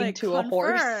lead like, to a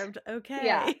horse. Okay.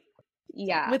 Yeah.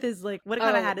 Yeah. With his like, what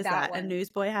kind of hat is that? One. A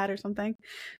newsboy hat or something?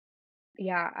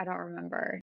 Yeah, I don't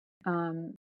remember.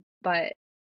 But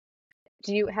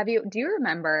do you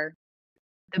remember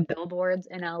the billboards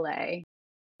in LA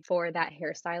for that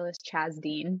hairstylist Chaz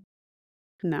Dean?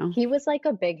 No. He was like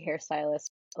a big hairstylist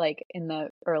like in the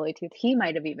early 2000s. He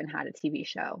might have even had a TV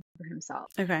show for himself.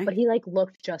 Okay. But he like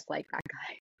looked just like that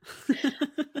guy.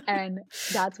 And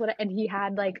that's and he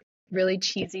had like really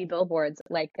cheesy billboards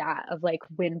like that of like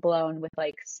windblown with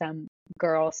like some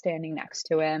girl standing next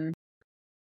to him.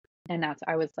 And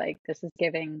I was like, it's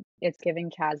giving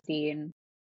Chaz Dean.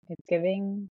 It's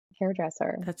giving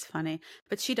hairdresser. That's funny.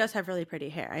 But she does have really pretty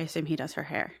hair. I assume he does her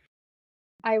hair.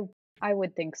 I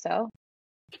would think so.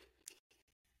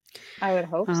 I would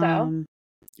hope so.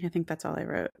 I think that's all I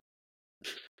wrote.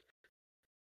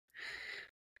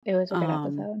 It was a good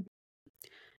episode.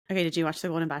 Okay, did you watch The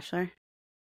Golden Bachelor?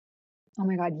 Oh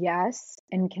my God, yes.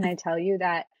 And can I tell you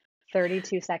that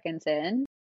 32 seconds in,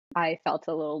 I felt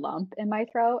a little lump in my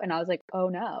throat and I was like, oh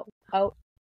no. Oh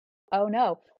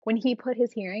no. When he put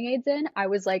his hearing aids in, I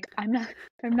was like, I'm not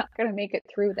gonna make it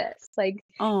through this. Like,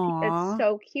 Aww. it's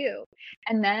so cute.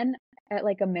 And then at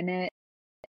like a minute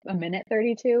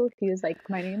 32, he was like,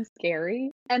 my name's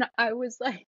Gary. And I was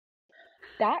like,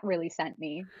 that really sent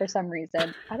me for some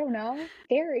reason. I don't know.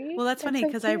 Gary. Well, that's funny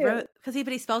because so I wrote, but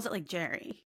he spells it like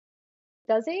Jerry.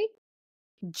 Does he?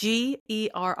 Gerry.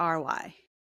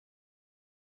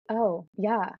 Oh,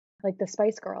 yeah. Like the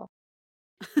Spice Girl.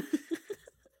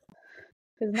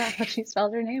 Isn't that how she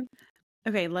spells her name?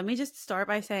 Okay, let me just start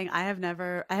by saying I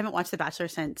haven't watched The Bachelor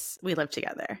since we lived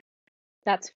together.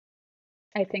 I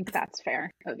think that's fair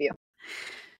of you.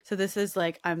 So this is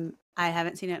like, I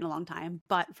haven't seen it in a long time,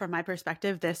 but from my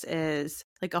perspective, this is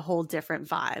like a whole different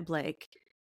vibe. Like,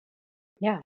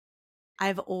 yeah,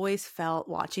 I've always felt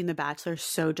watching The Bachelor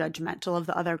so judgmental of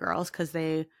the other girls because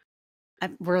they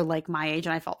were like my age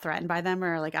and I felt threatened by them,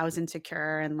 or like I was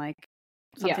insecure and like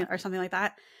something like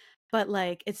that. But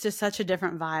like, it's just such a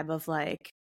different vibe of like,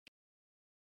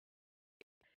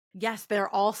 yes, they're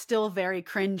all still very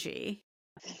cringy,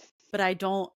 but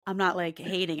I'm not like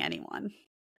hating anyone.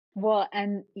 Well,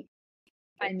 and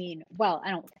I mean, well, I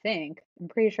don't think. I'm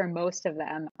pretty sure most of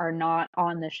them are not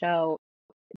on the show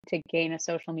to gain a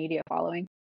social media following,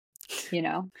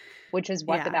 which is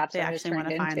what The Yeah, they Bachelor has actually want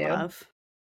turned to find into. love.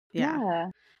 Yeah. Yeah.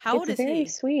 How old It's is very he?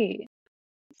 sweet.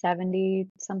 70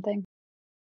 something,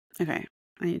 Okay,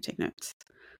 I need to take notes.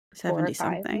 4 or 70 5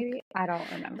 something. maybe. I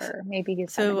don't remember. Maybe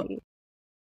he's So 70.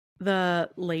 the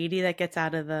lady that gets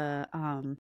out of the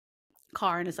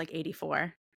car and is like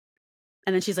 84,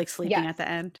 and then she's like sleeping Yes, at the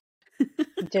end.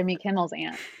 Jimmy Kimmel's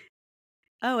aunt.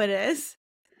 Oh, it is?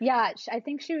 Yeah, I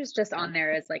think she was just on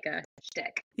there as like a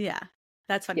shtick. Yeah,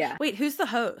 that's funny. Yeah. Wait, who's the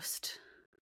host?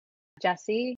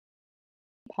 Jesse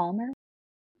Palmer?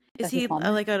 Is Jesse he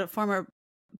Palmer? like a former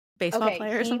baseball Okay,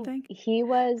 player or something?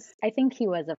 I think he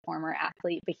was a former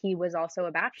athlete, but he was also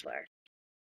a bachelor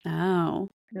Oh,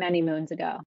 many moons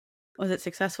ago. was it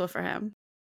successful for him?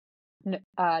 No.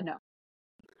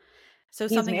 So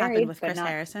He's something happened married, with but Chris not.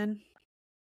 Harrison?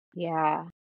 Yeah.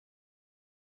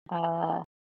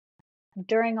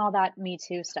 During all that Me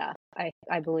Too stuff,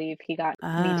 I believe he got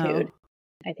Me Too'd. Oh,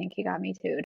 I think he got Me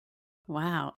Too'd.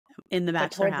 wow. In the But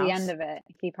bachelor towards the house? end of it,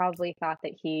 he probably thought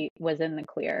that he was in the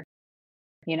clear.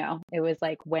 It was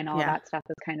like when all Yeah, that stuff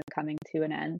was kind of coming to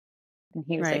an end, and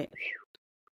he was like, right. phew.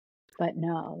 But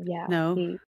no, yeah, No,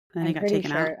 then he I'm got pretty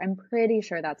taken out. sure. I'm pretty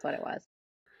sure that's what it was.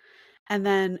 And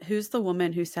then who's the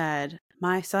woman who said,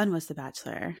 my son was the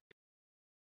bachelor?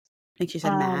 I think she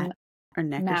said Matt or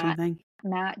Nick or something.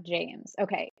 Matt James.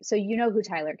 Okay, so you know who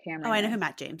Tyler Cameron Oh, I know is. who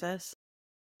Matt James is.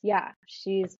 Yeah,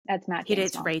 that's Matt He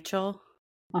James' dates mom. Rachel.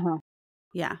 Uh-huh.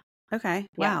 Yeah. Okay.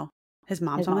 Yeah. Wow. His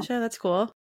mom's His on mom. the show? That's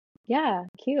cool. Yeah,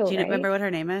 cute, Do you right? remember what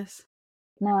her name is?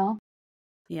 No.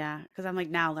 Yeah, because I'm like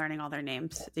now learning all their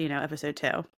names, episode 2.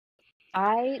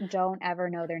 I don't ever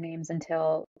know their names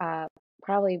until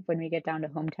probably when we get down to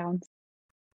hometowns.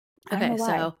 I don't know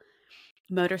why. So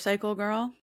Motorcycle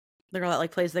Girl, the girl that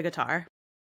like plays the guitar.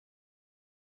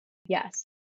 Yes.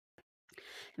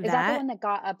 Is that the one that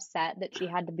got upset that she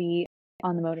had to be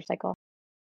on the motorcycle?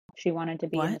 She wanted to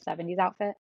be in the 70s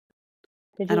outfit.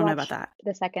 Did you I don't know watch about that.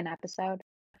 the second episode?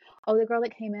 Oh, the girl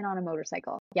that came in on a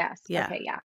motorcycle. Yes. Yeah. Okay,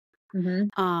 yeah.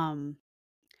 Mm-hmm.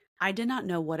 I did not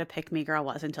know what a pick-me girl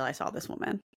was until I saw this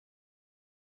woman.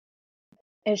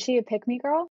 Is she a pick-me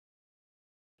girl?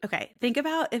 Okay, think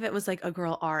about if it was like a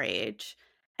girl our age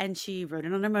and she rode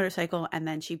in on a motorcycle and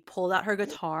then she pulled out her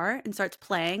guitar and starts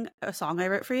playing a song I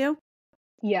wrote for you.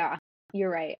 Yeah,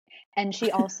 you're right. And she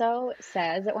also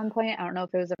says at one point, I don't know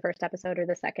if it was the first episode or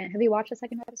the second. Have you watched the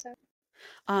second episode?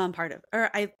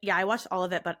 I watched all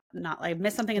of it, but I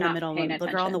missed something in the middle when the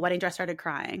girl in the wedding dress started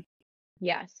crying.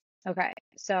 Yes. Okay.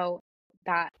 So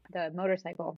the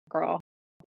motorcycle girl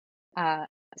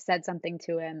said something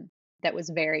to him that was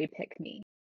very pick me.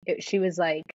 She was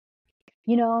like,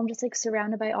 I'm just like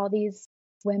surrounded by all these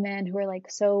women who are like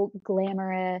so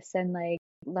glamorous and like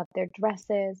love their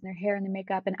dresses and their hair and their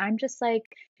makeup, and I'm just like,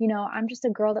 I'm just a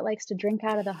girl that likes to drink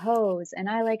out of the hose and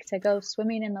I like to go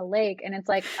swimming in the lake. And it's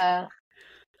like,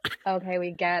 okay,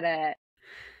 we get it.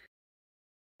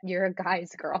 You're a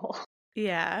guy's girl.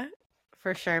 Yeah,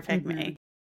 for sure. Pick me.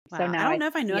 Wow. So now I don't know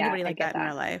if I know anybody like that in that.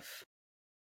 real life.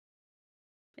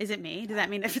 Is it me? Does that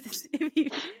mean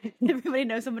if everybody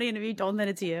knows somebody and if you don't, then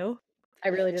it's you? I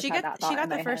really just had that thought she got in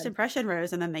the my first head. impression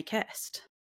rose and then they kissed.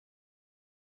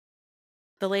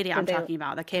 The lady I'm talking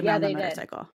about that came on the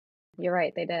motorcycle. Did. You're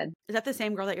right, they did. Is that the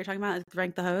same girl that you're talking about that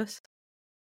drank the hose?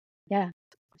 Yeah,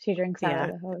 she drinks out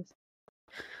of the hose.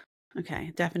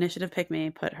 Okay, definition of pick me,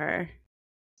 put her.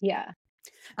 Yeah.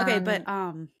 Okay, but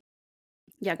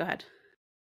yeah, go ahead.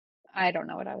 I don't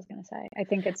know what I was gonna say. I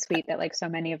think it's sweet that like so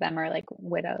many of them are like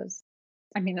widows.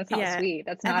 I mean, that's not sweet.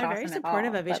 That's not awesome. They're very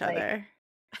supportive of each other.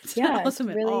 It's not awesome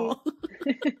at all.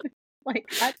 Like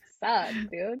that sucks,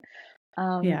 dude.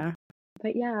 Yeah.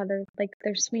 But yeah,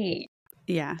 they're sweet.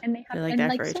 Yeah. And they have they're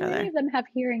there for each other. Many of them have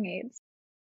hearing aids.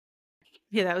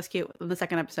 Yeah, that was cute. In the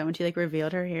second episode when she like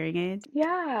revealed her hearing aids.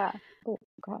 Yeah. Oh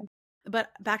God. But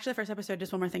back to the first episode,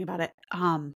 just one more thing about it.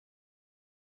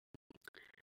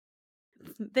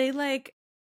 They like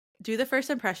do the first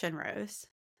impression rose,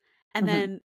 and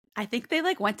then I think they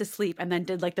like went to sleep and then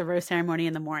did like the rose ceremony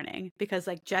in the morning because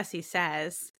like Jesse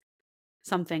says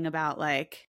something about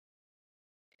like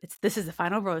this is the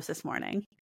final rose this morning.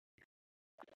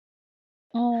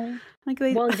 Oh, like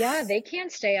they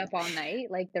can't stay up all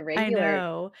night like the regular. I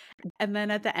know. And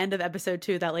then at the end of episode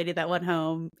 2, that lady that went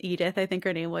home, Edith, I think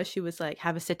her name was, she was like,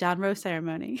 have a sit down rose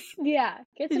ceremony. Yeah,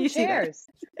 get some chairs.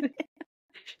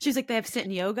 She was like, they have sit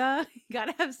and yoga. You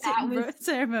gotta have sit and rose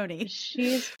ceremony.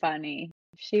 She's funny.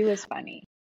 She was funny.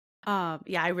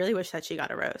 Yeah, I really wish that she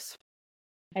got a rose.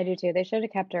 I do too. They should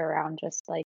have kept her around just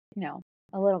like,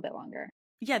 a little bit longer.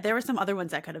 Yeah, there were some other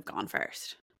ones that could have gone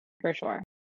first. For sure.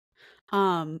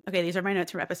 Okay, these are my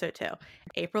notes from episode 2.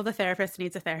 April the therapist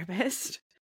needs a therapist.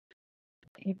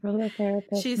 April the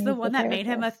therapist. She's the one that made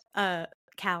him a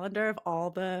calendar of all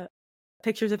the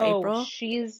pictures of April.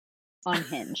 She's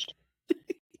unhinged.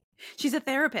 She's a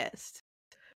therapist.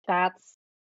 That's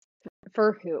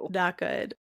for who? Not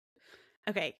good.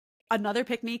 Okay, another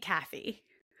pick me, Kathy.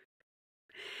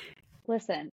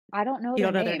 Listen, I don't know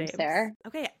their names, Sarah.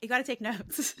 Okay, you got to take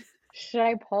notes. Should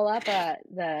I pull up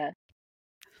the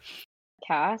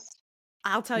cast?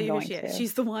 I'll tell you who she is.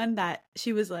 She's the one that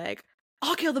she was like,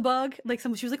 I'll kill the bug. Like she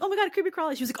was like, oh my God, a creepy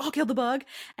crawly. She was like, I'll kill the bug.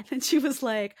 And then she was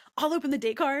like, I'll open the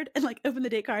date card and like open the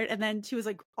date card. And then she was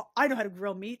like, oh, I know how to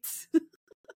grill meats.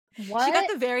 What? She got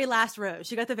the very last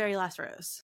rose.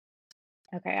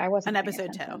 Okay, I wasn't on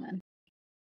episode 2. Then.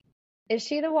 Is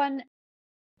she the one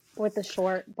with the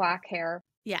short black hair?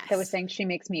 Yes. That was saying she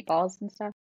makes meatballs and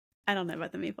stuff? I don't know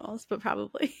about the meatballs, but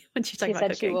probably when she's talking about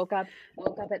cooking. She woke up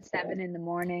at 7 in the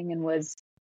morning and was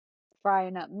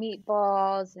frying up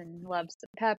meatballs and loves the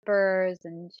peppers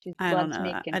and she loves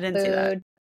making I didn't food. see that.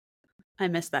 I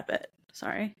missed that bit.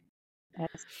 Sorry.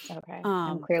 That's okay.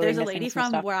 There's a lady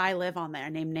from where I live on there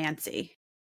named Nancy.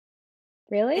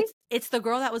 Really? It's the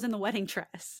girl that was in the wedding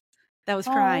dress that was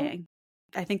crying.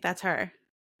 I think that's her.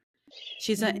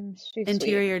 She's an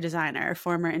interior designer,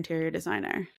 former interior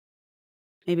designer.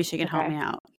 Maybe she can help me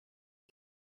out.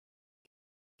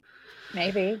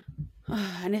 Maybe.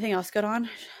 Anything else good on?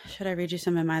 Should I read you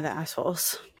some of the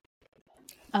assholes?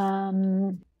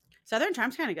 Southern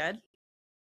Charm's kind of good.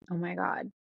 Oh my God.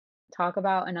 Talk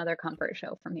about another comfort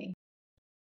show for me.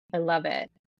 I love it.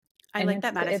 I like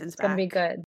that Madison's back. It's going to be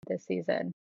good this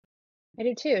season. I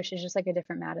do too. She's just like a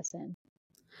different Madison.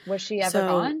 Was she ever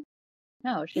on?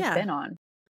 No, she's been on.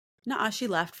 No, she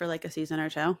left for like a season or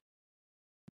 2.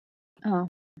 Oh.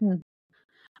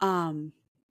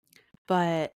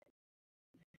 But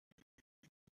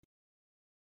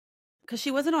because she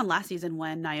wasn't on last season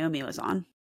when Naomi was on.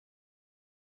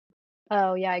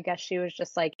 Oh yeah, I guess she was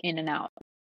just like in and out.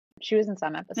 She was in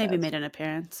some episodes. Maybe made an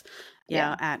appearance.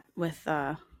 Yeah. With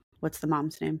what's the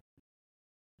mom's name?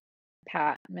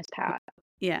 Miss Pat.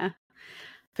 Yeah.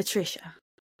 Patricia.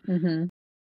 Mm-hmm.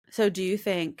 So do you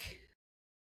think...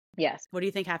 Yes. What do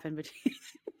you think happened between...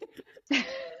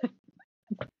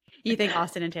 You think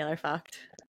Austin and Taylor fucked?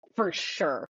 For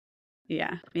sure.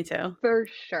 Yeah, me too. For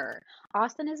sure.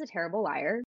 Austin is a terrible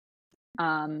liar.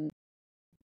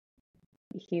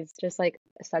 He's just like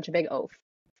such a big oaf.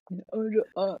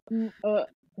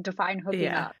 Define hooking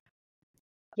up.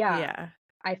 Yeah.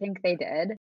 I think they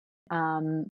did.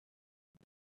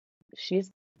 She's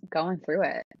going through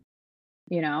it.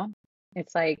 You know?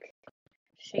 It's like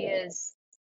she is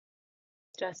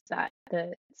just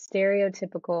the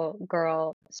stereotypical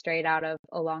girl straight out of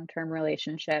a long-term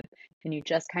relationship, and you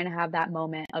just kind of have that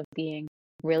moment of being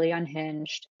really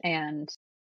unhinged and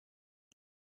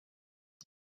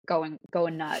going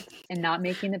nuts and not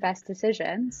making the best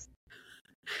decisions,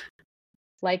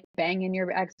 like banging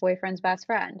your ex-boyfriend's best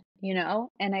friend, you know?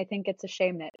 And I think it's a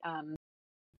shame that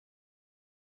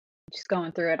she's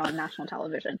going through it on national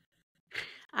television.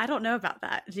 I don't know about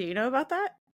that. Do you know about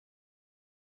that?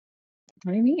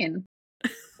 What do you mean?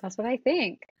 That's what I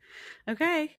think.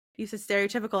 Okay. You said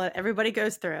stereotypical that everybody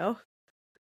goes through.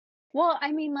 Well,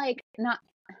 I mean, like,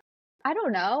 I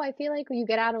don't know. I feel like when you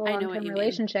get out of a long-term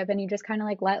relationship and you just kind of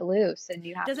like let loose and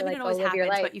you have to like go live your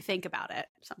life. But you think about it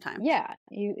sometimes. Yeah.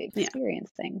 You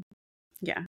experience things.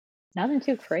 Yeah. Nothing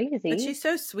too crazy. But she's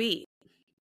so sweet.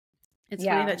 It's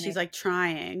funny that she's like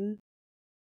trying.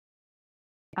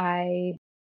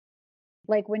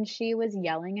 Like when she was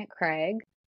yelling at Craig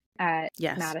at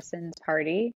Madison's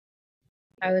party,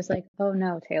 I was like, oh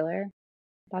no, Taylor,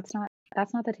 that's not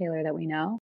the Taylor that we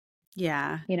know.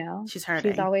 Yeah. You know, she's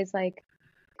hurting. She's always like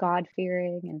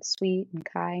God-fearing and sweet and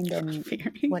kind and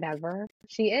whatever.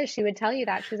 She is. She would tell you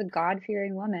that she's a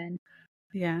God-fearing woman.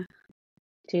 Yeah.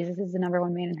 Jesus is the number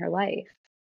one man in her life.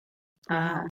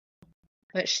 Wow.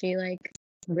 But she like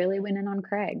really went in on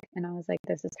Craig, and I was like,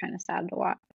 this is kind of sad to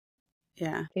watch.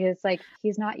 Yeah. Because like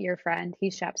he's not your friend,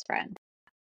 he's Shep's friend.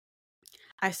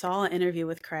 I saw an interview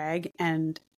with Craig,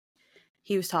 and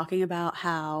he was talking about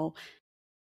how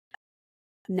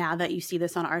now that you see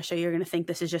this on our show, you're going to think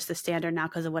this is just the standard now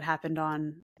because of what happened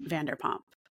on Vanderpump.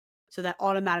 So that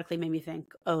automatically made me think,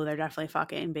 oh, they're definitely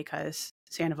fucking because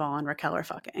Sandoval and Raquel are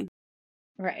fucking.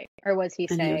 Right. Or was he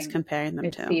saying he was comparing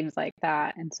them to? It seems like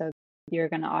that, and so you're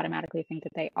going to automatically think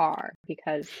that they are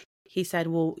because he said,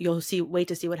 well, you'll wait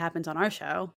to see what happens on our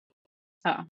show.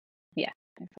 Oh, yeah.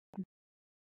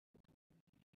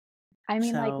 I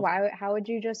mean, like, how would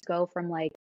you just go from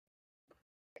like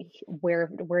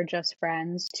we're just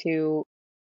friends to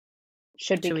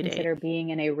should we Should we date? consider being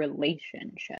in a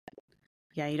relationship?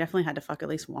 Yeah, you definitely had to fuck at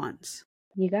least once.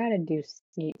 You gotta do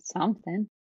something.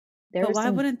 There But was why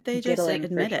some wouldn't they just diddling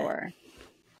admit for it? sure.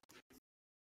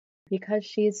 Because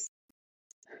she's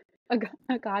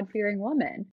a God-fearing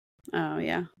woman. Oh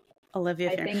yeah,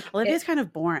 Olivia. I think Olivia's kind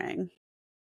of boring.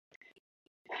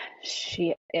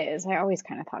 She is. I always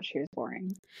kind of thought she was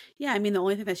boring. Yeah, I mean, the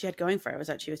only thing that she had going for her was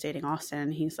that she was dating Austin,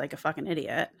 and he's like a fucking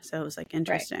idiot. So it was like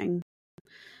interesting.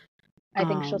 I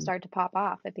think she'll start to pop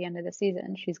off at the end of the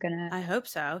season. She's gonna. I hope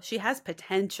so. She has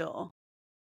potential.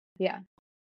 Yeah.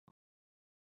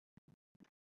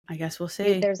 I guess we'll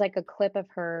see. There's like a clip of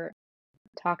her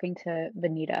talking to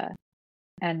Vanita,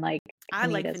 and like I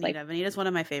like Vanita's Vanita. Vanita's one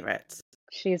of my favorites.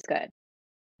 She's good.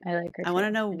 I like her. I want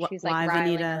to know she's why like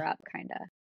riling Vanita her up, kind of.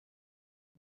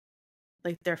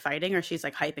 Like they're fighting, or she's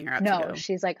like hyping her up. No, to go?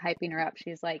 she's like hyping her up.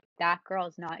 She's like, that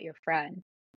girl's not your friend.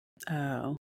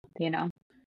 Oh, You know.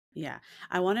 yeah.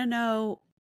 I want to know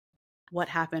what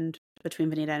happened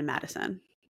between Vanita and Madison,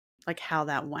 like how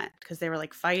that went, because they were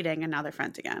like fighting and now they're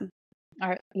friends again.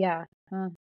 Yeah. I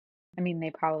mean,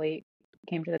 they probably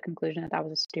came to the conclusion that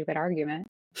was a stupid argument.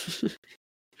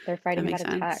 They're fighting about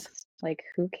a text. Like,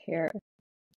 who cares?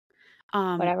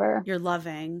 Whatever. You're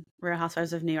loving Real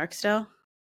Housewives of New York still?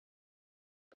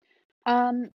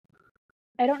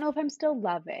 I don't know if I'm still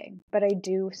loving, but I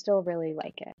do still really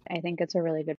like it. I think it's a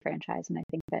really good franchise, and I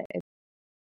think that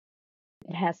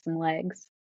it has some legs,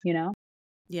 you know?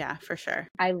 Yeah, for sure.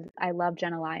 I love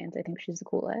Jenna Lyons. I think she's the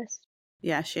coolest.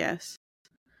 Yeah, she is.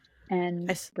 And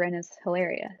Brynn is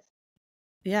hilarious.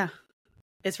 Yeah.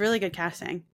 It's really good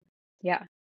casting. Yeah.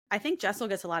 I think Jessel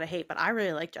gets a lot of hate, but I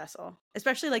really like Jessel,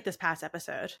 especially like this past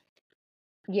episode.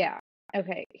 Yeah.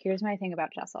 Okay, here's my thing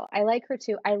about Jessel. I like her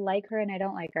too. I like her and I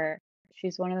don't like her.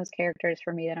 She's one of those characters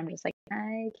for me that I'm just like,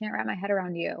 I can't wrap my head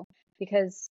around you,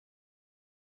 because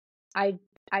I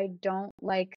don't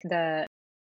like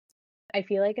I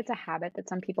feel like it's a habit that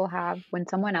some people have. When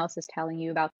someone else is telling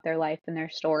you about their life and their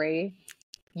story,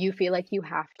 you feel like you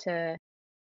have to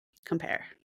compare.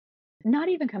 Not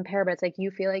even compare, but it's like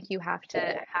you feel like you have to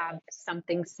have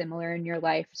something similar in your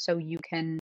life so you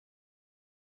can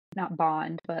not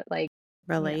bond, but like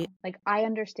relate. You know, like I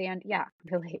understand,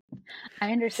 relate.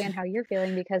 I understand how you're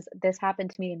feeling because this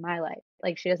happened to me in my life.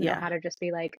 Like she doesn't know how to just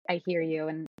be like, I hear you,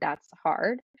 and that's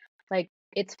hard. Like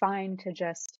it's fine to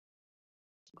just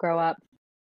grow up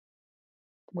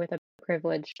with a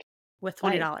privileged with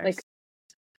 $20. Like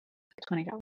 $20.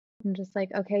 I'm just like,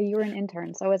 okay, you were an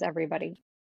intern, so was everybody.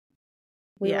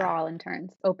 We were all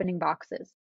interns, opening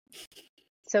boxes.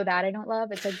 So that I don't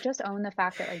love. It's like just own the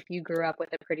fact that like you grew up with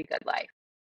a pretty good life.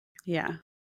 Yeah.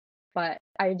 But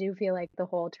I do feel like the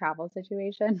whole travel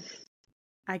situation.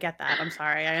 I get that. I'm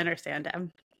sorry. I understand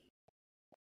him.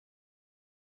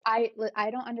 I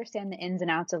don't understand the ins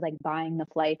and outs of like buying the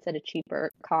flights at a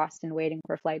cheaper cost and waiting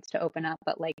for flights to open up,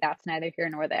 but like that's neither here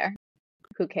nor there.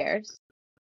 Who cares?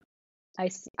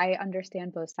 I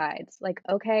understand both sides. Like,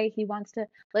 okay, he wants to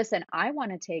listen. I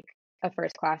want to take a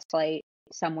first class flight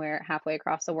somewhere halfway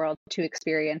across the world to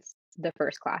experience the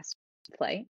first class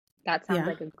flight. That sounds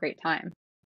like a great time.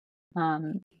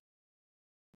 And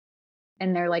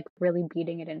they're like really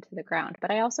beating it into the ground.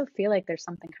 But I also feel like there's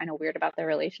something kind of weird about their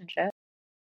relationship.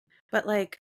 But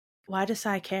like, why does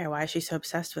Sai care? Why is she so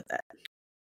obsessed with it?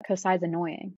 Because Sai's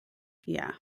annoying.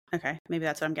 Yeah. Okay. Maybe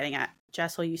that's what I'm getting at.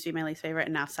 Jessel used to be my least favorite,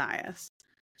 and now Sai is.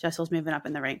 Jessel's moving up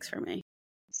in the ranks for me.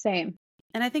 Same.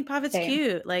 And I think Pavitt's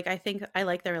cute. Like, I think I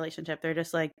like their relationship. They're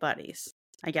just like buddies.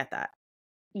 I get that.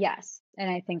 Yes.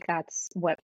 And I think that's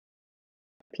what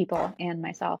people and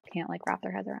myself can't like wrap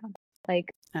their heads around. Like,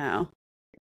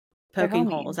 poking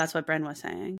holes. That's what Bren was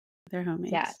saying. They're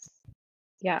homies. Yes.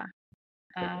 Yeah.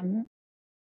 I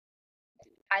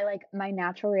like my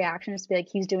natural reaction is to be like,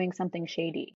 he's doing something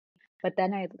shady. But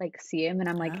then I like see him and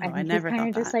I'm like, I think he's kind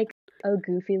of just like a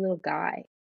goofy little guy.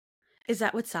 Is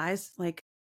that what Sai's like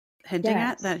hinting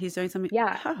at? That he's doing something?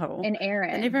 Yeah. Oh. And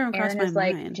Aaron. That never even crossed my is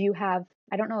mind. Like, do you have,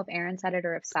 I don't know if Aaron said it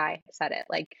or if Sai said it.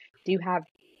 Like, do you have,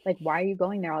 like, why are you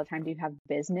going there all the time? Do you have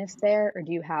business there or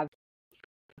do you have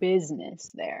business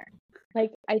there?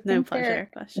 Like, I think they're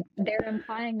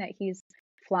implying that he's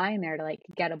flying there to like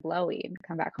get a blowy and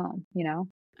come back home, you know?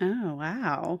 Oh,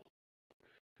 wow.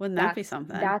 Wouldn't that be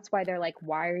something? That's why they're like,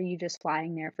 why are you just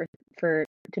flying there for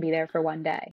to be there for one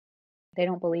day? They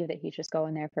don't believe that he's just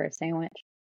going there for a sandwich.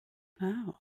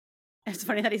 Oh. It's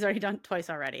funny that he's already done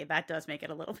twice already. That does make it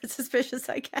a little bit suspicious,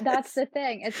 I guess. That's the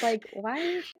thing. It's like,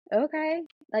 why? Okay.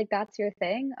 Like, that's your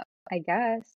thing, I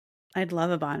guess. I'd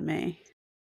love a banh mi.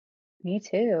 Me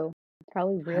too.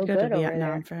 Probably real good over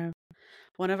there.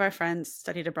 one of our friends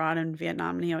studied abroad in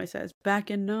Vietnam, and he always says, "Back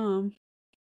in Nam."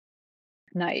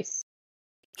 Nice.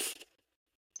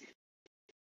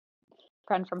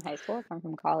 Friend from high school, friend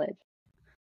from college.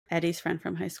 Eddie's friend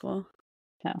from high school.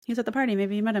 Oh. He was at the party.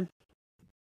 Maybe you met him.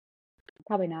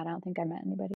 Probably not. I don't think I met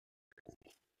anybody.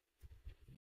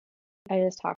 I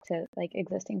just talked to like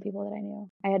existing people that I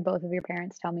knew. I had both of your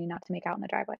parents tell me not to make out in the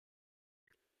driveway.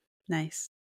 Nice.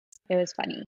 It was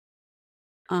funny.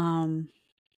 I'm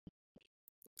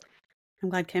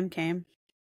glad Kim came.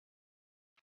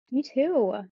 Me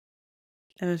too.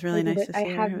 It was really nice to see I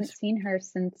her. haven't seen her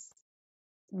since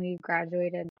we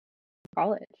graduated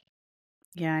college.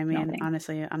 Yeah, I mean, Nothing.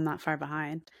 honestly, I'm not far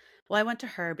behind. Well, I went to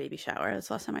her baby shower. That's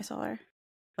the last time I saw her.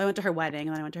 Well, I went to her wedding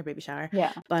and then I went to her baby shower.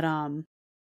 Yeah. But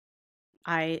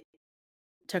I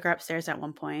took her upstairs at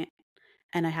one point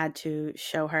and I had to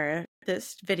show her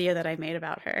this video that I made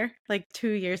about her like 2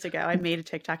 years ago. I made a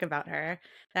TikTok about her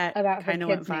that kind of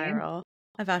went viral.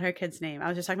 About her kid's name. I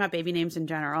was just talking about baby names in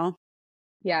general.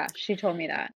 Yeah, she told me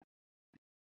that.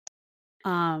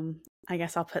 I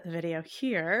guess I'll put the video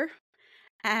here.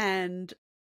 And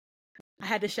I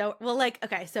had to show, well, like,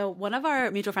 okay, so one of our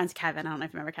mutual friends, Kevin, I don't know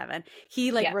if you remember Kevin,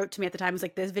 he like wrote to me at the time, was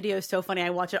like, this video is so funny. I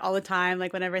watch it all the time,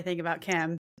 like whenever I think about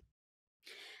Kim.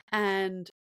 And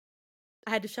I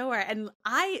had to show her, and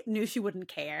I knew she wouldn't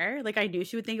care. Like, I knew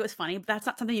she would think it was funny, but that's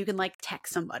not something you can like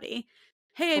text somebody.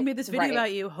 Hey, I made this video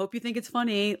about you. Hope you think it's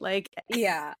funny. Like,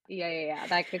 yeah.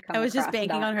 That could come. I was just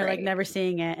banking on her like never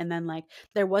seeing it, and then like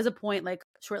there was a point like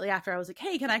shortly after I was like,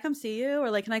 hey, can I come see you,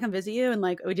 or like can I come visit you, and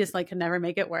like we just like could never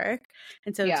make it work.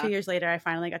 And so 2 years later, I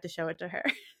finally got to show it to her.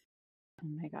 Oh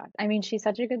my god! I mean, she's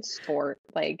such a good sport.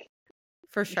 Like,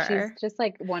 for sure, she's just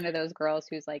like one of those girls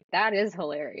who's like, that is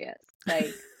hilarious.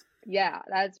 Like, yeah,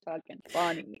 that's fucking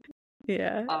funny.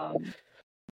 Yeah.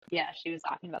 Yeah, she was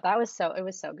talking about that. It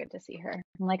was so good to see her.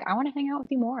 I'm like, I want to hang out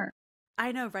with you more.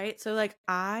 I know, right? So like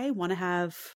I want to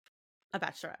have a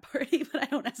bachelorette party, but I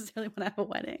don't necessarily want to have a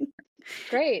wedding.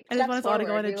 Great. I just want us all to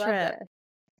go on a trip.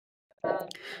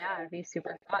 Yeah, it'd be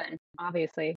super fun.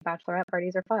 Obviously, bachelorette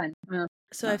parties are fun.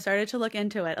 So I've started to look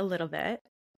into it a little bit.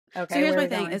 Okay. So here's my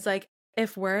thing. It's like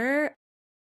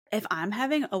if I'm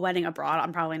having a wedding abroad,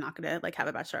 I'm probably not going to like have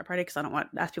a bachelorette party because I don't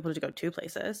want to ask people to go 2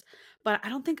 places. But I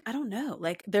don't know.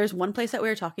 Like there's one place that we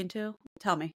were talking to.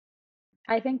 Tell me.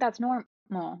 I think that's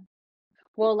normal.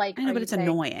 Well, like, I know, but it's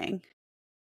annoying.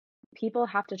 People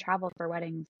have to travel for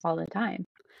weddings all the time.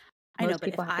 I know, but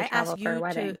if I ask you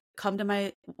to come to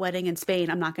my wedding in Spain,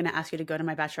 I'm not going to ask you to go to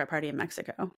my bachelorette party in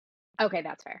Mexico. Okay,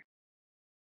 that's fair.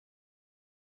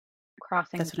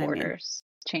 Crossing borders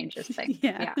changes things.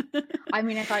 Yeah. I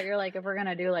mean, I thought you're like, if we're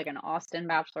gonna do like an Austin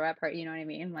bachelorette party, you know what I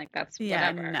mean? Like that's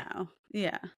whatever. No.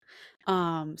 Yeah.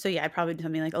 So yeah, I'd probably do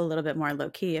something like a little bit more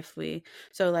low key if we.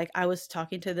 So like, I was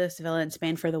talking to this villa in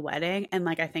Spain for the wedding, and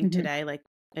like I think today like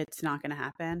it's not gonna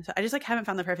happen. So I just like haven't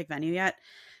found the perfect venue yet.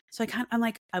 So I'm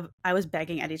like I was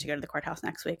begging Eddie to go to the courthouse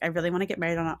next week. I really want to get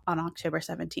married on October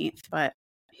 17th, but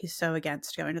he's so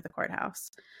against going to the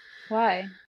courthouse. Why?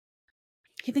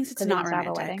 He thinks it's not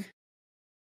romantic.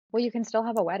 Well, you can still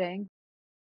have a wedding.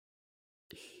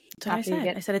 That's what I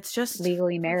said. I said it's just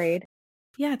legally married.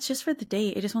 Yeah, it's just for the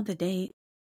date. I just want the date.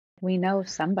 We know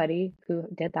somebody who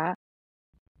did that.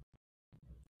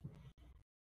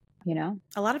 You know?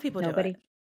 A lot of people do it.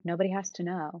 Nobody has to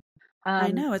know.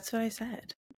 I know. It's what I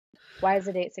said. Why is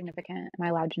the date significant? Am I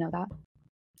allowed to know that?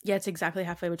 Yeah, it's exactly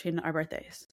halfway between our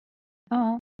birthdays.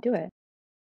 Oh, do it.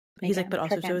 He's like, but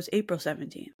also so is April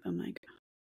 17th. I'm like,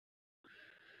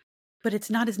 but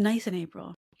it's not as nice in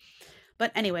April.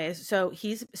 But anyways, so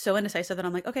he's so indecisive that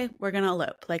I'm like, okay, we're going to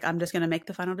elope. Like, I'm just going to make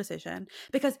the final decision.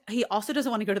 Because he also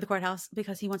doesn't want to go to the courthouse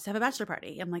because he wants to have a bachelor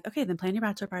party. I'm like, okay, then plan your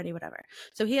bachelor party, whatever.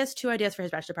 So he has 2 ideas for his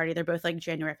bachelor party. They're both like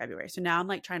January, February. So now I'm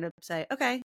like trying to say,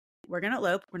 okay, we're going to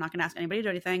elope. We're not going to ask anybody to do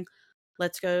anything.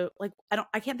 Let's go. Like,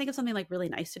 I can't think of something like really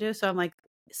nice to do. So I'm like,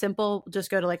 simple, just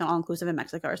go to like an all-inclusive in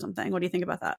Mexico or something. What do you think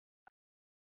about that?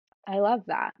 I love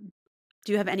that.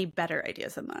 Do you have any better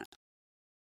ideas than that?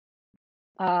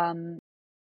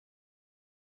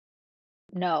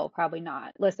 No, probably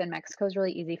not. Listen, Mexico's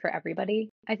really easy for everybody,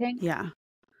 I think. Yeah.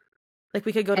 Like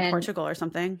we could go to Portugal or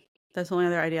something. That's the only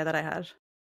other idea that I had.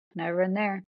 Never been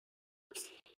there.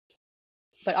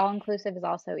 But all-inclusive is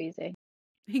also easy.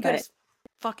 You go to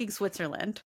fucking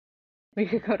Switzerland. We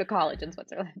could go to college in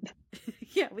Switzerland.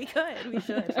 Yeah, we could. We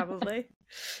should, probably.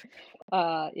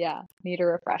 Yeah. Need a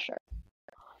refresher.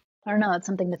 I don't know. That's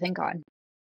something to think on.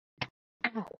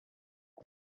 Ow.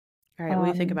 All right, what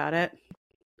do you think about it?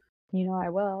 You know I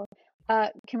will.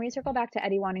 Can we circle back to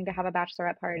Eddie wanting to have a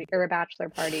bachelorette party or a bachelor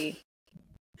party?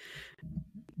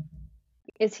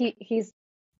 Is he's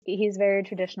He's very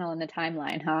traditional in the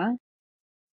timeline, huh?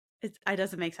 It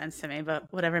doesn't make sense to me, but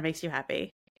whatever makes you happy.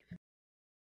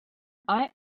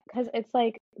 Because it's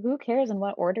like, who cares in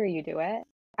what order you do it?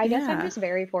 I guess I'm Yeah. just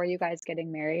very for you guys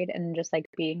getting married and just like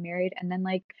being married, and then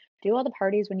like do all the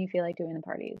parties when you feel like doing the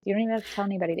parties. You don't even have to tell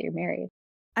anybody that you're married.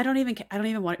 I don't even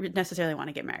necessarily want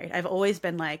to get married. I've always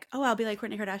been like, oh, I'll be like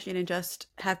Kourtney Kardashian and just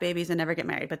have babies and never get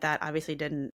married. But that obviously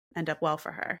didn't end up well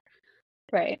for her.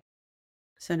 Right.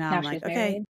 So now I'm like, she's okay,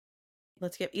 married.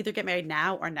 let's either get married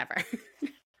now or never.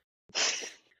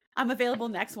 I'm available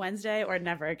next Wednesday or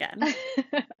never again.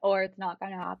 Or it's not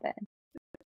going to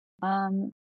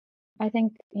happen. I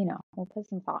think, we'll put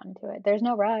some thought into it. There's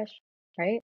no rush,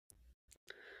 right?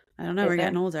 I don't know. We're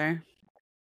getting older.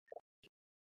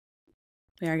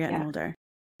 We are getting older.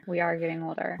 We are getting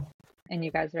older. And you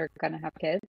guys are going to have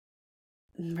kids?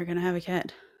 We're going to have a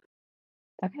kid.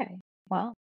 Okay.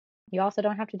 Well, you also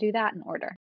don't have to do that in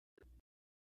order.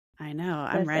 I know.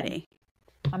 I'm ready.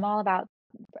 I'm all about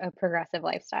a progressive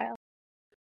lifestyle.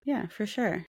 Yeah, for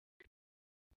sure.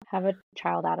 Have a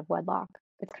child out of wedlock.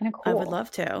 It's kind of cool. I would love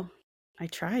to. I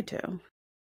tried to.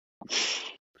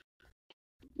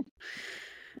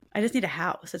 I just need a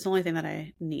house. It's the only thing that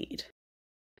I need.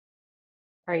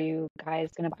 Are you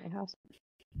guys going to buy a house?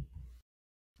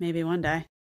 Maybe one day.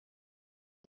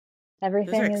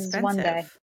 Everything is one day.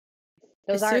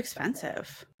 Those are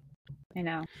expensive. I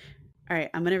know. All right,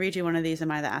 I'm going to read you one of these.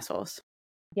 Am I the assholes?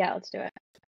 Yeah, let's do it.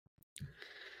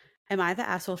 Am I the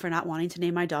asshole for not wanting to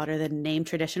name my daughter the name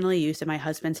traditionally used in my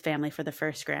husband's family for the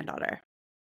first granddaughter?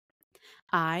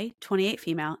 I, 28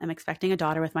 female, am expecting a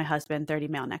daughter with my husband, 30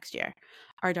 male, next year.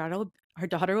 Our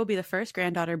daughter will be the first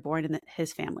granddaughter born in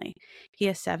his family. He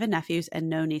has 7 nephews and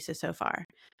no nieces so far.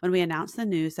 When we announced the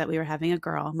news that we were having a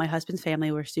girl, my husband's family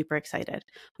were super excited.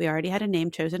 We already had a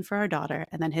name chosen for our daughter,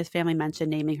 and then his family mentioned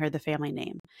naming her the family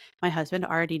name. My husband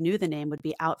already knew the name would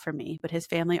be out for me, but his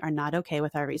family are not okay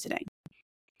with our reasoning.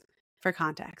 For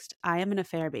context, I am an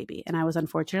affair baby, and I was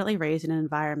unfortunately raised in an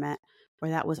environment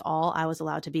where that was all I was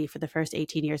allowed to be for the first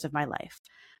 18 years of my life.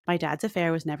 My dad's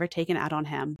affair was never taken out on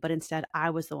him, but instead I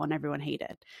was the one everyone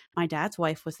hated. My dad's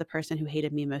wife was the person who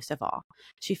hated me most of all.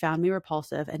 She found me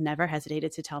repulsive and never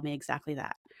hesitated to tell me exactly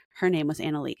that. Her name was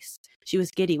Annalise. She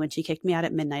was giddy when she kicked me out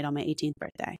at midnight on my 18th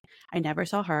birthday. I never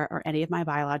saw her or any of my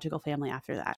biological family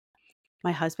after that.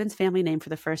 My husband's family name for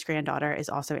the first granddaughter is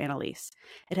also Annalise.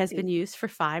 It has been used for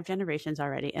 5 generations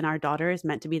already, and our daughter is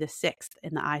meant to be the 6th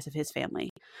in the eyes of his family.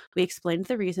 We explained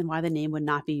the reason why the name would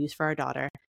not be used for our daughter,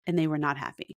 and they were not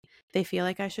happy. They feel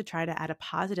like I should try to add a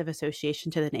positive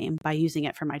association to the name by using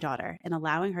it for my daughter and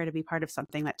allowing her to be part of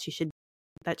something that she should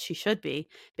be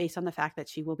based on the fact that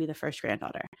she will be the first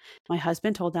granddaughter. My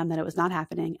husband told them that it was not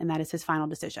happening and that is his final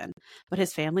decision. But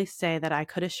his family say that I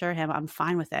could assure him I'm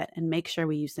fine with it and make sure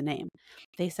we use the name.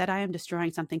 They said I am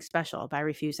destroying something special by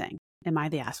refusing. Am I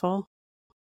the asshole?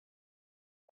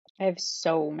 I have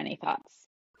so many thoughts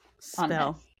on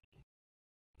Spill. this.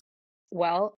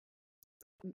 Well,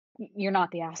 you're not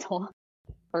the asshole,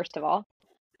 first of all.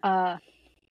 Right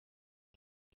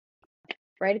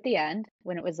at the end,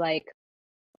 when it was like,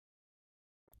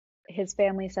 his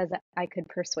family says that I could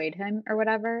persuade him or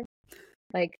whatever.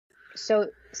 Like, so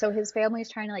his family's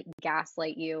trying to like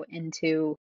gaslight you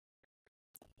into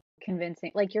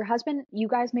convincing, like, your husband, you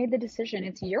guys made the decision.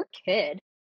 It's your kid.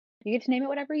 You get to name it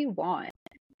whatever you want.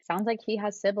 Sounds like he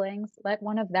has siblings. Let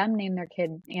one of them name their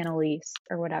kid Annalise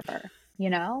or whatever,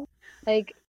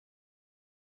 Like,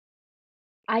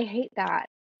 I hate that.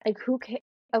 Like, who can?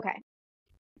 Okay,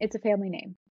 it's a family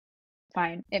name.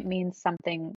 Fine. It means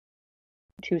something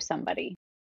to somebody,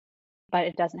 but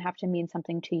it doesn't have to mean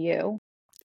something to you.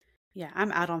 Yeah,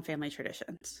 I'm out on family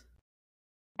traditions.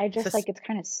 I just like, it's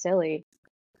kind of silly.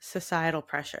 Societal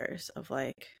pressures of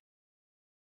like,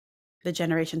 the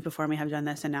generations before me have done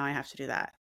this and now I have to do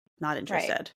that. Not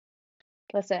interested. Right.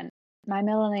 Listen, my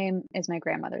middle name is my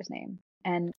grandmother's name,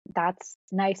 and that's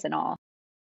nice and all.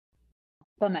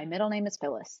 But my middle name is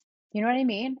Phyllis. You know what I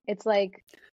mean? It's like,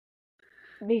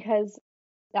 because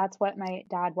that's what my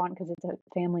dad wanted, because it's a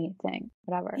family thing,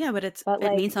 whatever. Yeah, but it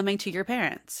means something to your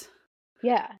parents.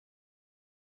 Yeah.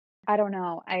 I don't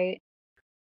know. I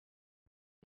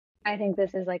think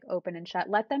this is like open and shut.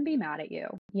 Let them be mad at you,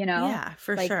 Yeah,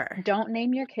 for sure. Don't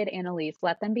name your kid Annalise.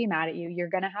 Let them be mad at you. You're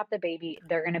going to have the baby.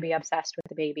 They're going to be obsessed with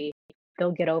the baby.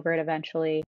 They'll get over it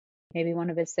eventually. Maybe one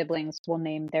of his siblings will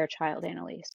name their child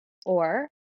Annalise. Or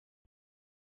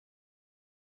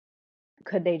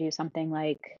could they do something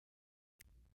like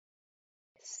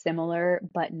similar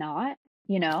but not,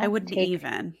 I wouldn't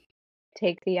even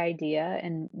take the idea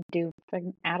and do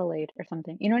fucking Adelaide or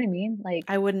something. You know what I mean? Like,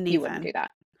 I wouldn't you even. wouldn't do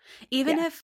that. Even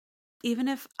if even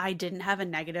if I didn't have a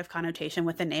negative connotation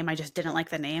with the name, I just didn't like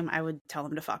the name, I would tell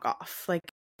them to fuck off. Like,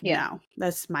 no,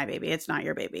 that's my baby. It's not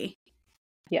your baby.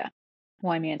 Yeah.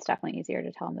 Well, I mean, it's definitely easier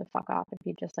to tell them to fuck off if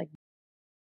you just like,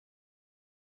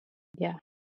 yeah.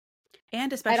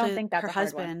 And especially I don't think that's her a hard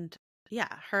husband. Yeah,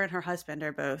 her and her husband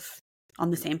are both on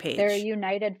the same page. They're a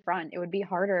united front. It would be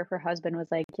harder if her husband was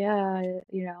like, yeah,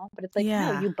 you know, but it's like,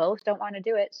 Yeah. no, you both don't want to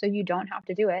do it, so you don't have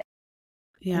to do it.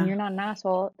 Yeah. And you're not an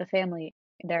asshole. The family,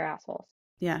 they're assholes.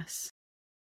 Yes.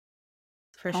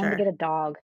 For Tell them sure. to get a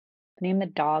dog. Name the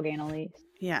dog Annalise.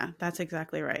 Yeah, that's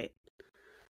exactly right.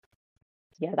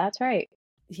 Yeah, that's right.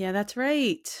 Yeah, that's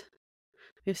right.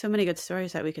 We have so many good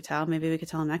stories that we could tell. Maybe we could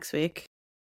tell them next week.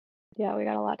 Yeah, we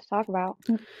got a lot to talk about.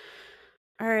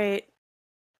 All right.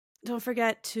 Don't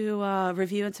forget to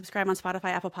review and subscribe on Spotify,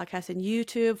 Apple Podcasts, and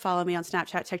YouTube. Follow me on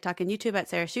Snapchat, TikTok, and YouTube at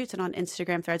Sarah Stutz, and on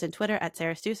Instagram, Threads, and Twitter at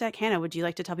Sarah Stusek. Hannah, would you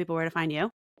like to tell people where to find you?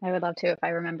 I would love to if I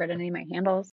remembered any of my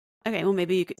handles. Okay, well,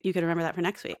 maybe you could remember that for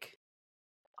next week.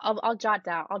 I'll jot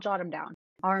them down.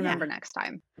 I'll remember next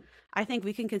time. I think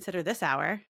we can consider this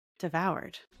hour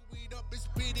devoured.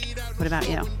 What about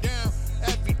you?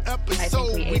 I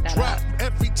think we ate that up.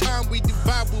 Every time we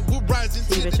devour, we're rising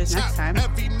See you to the bitches next top. time.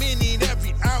 Every minute,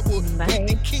 every hour. Bye.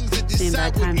 The kings of the Same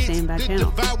bad sour. time, It's same bad the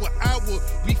channel. Devour hour.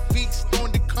 We feast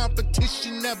on the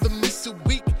competition, never miss a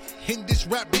week. In this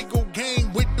rap big old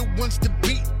game, with the ones to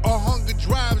beat. Our hunger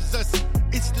drives us.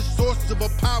 It's the source of our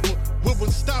power. We're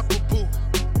unstoppable.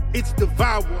 It's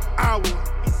Devour Hour.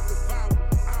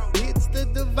 It's the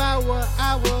Devour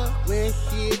Hour. We're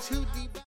here to devour.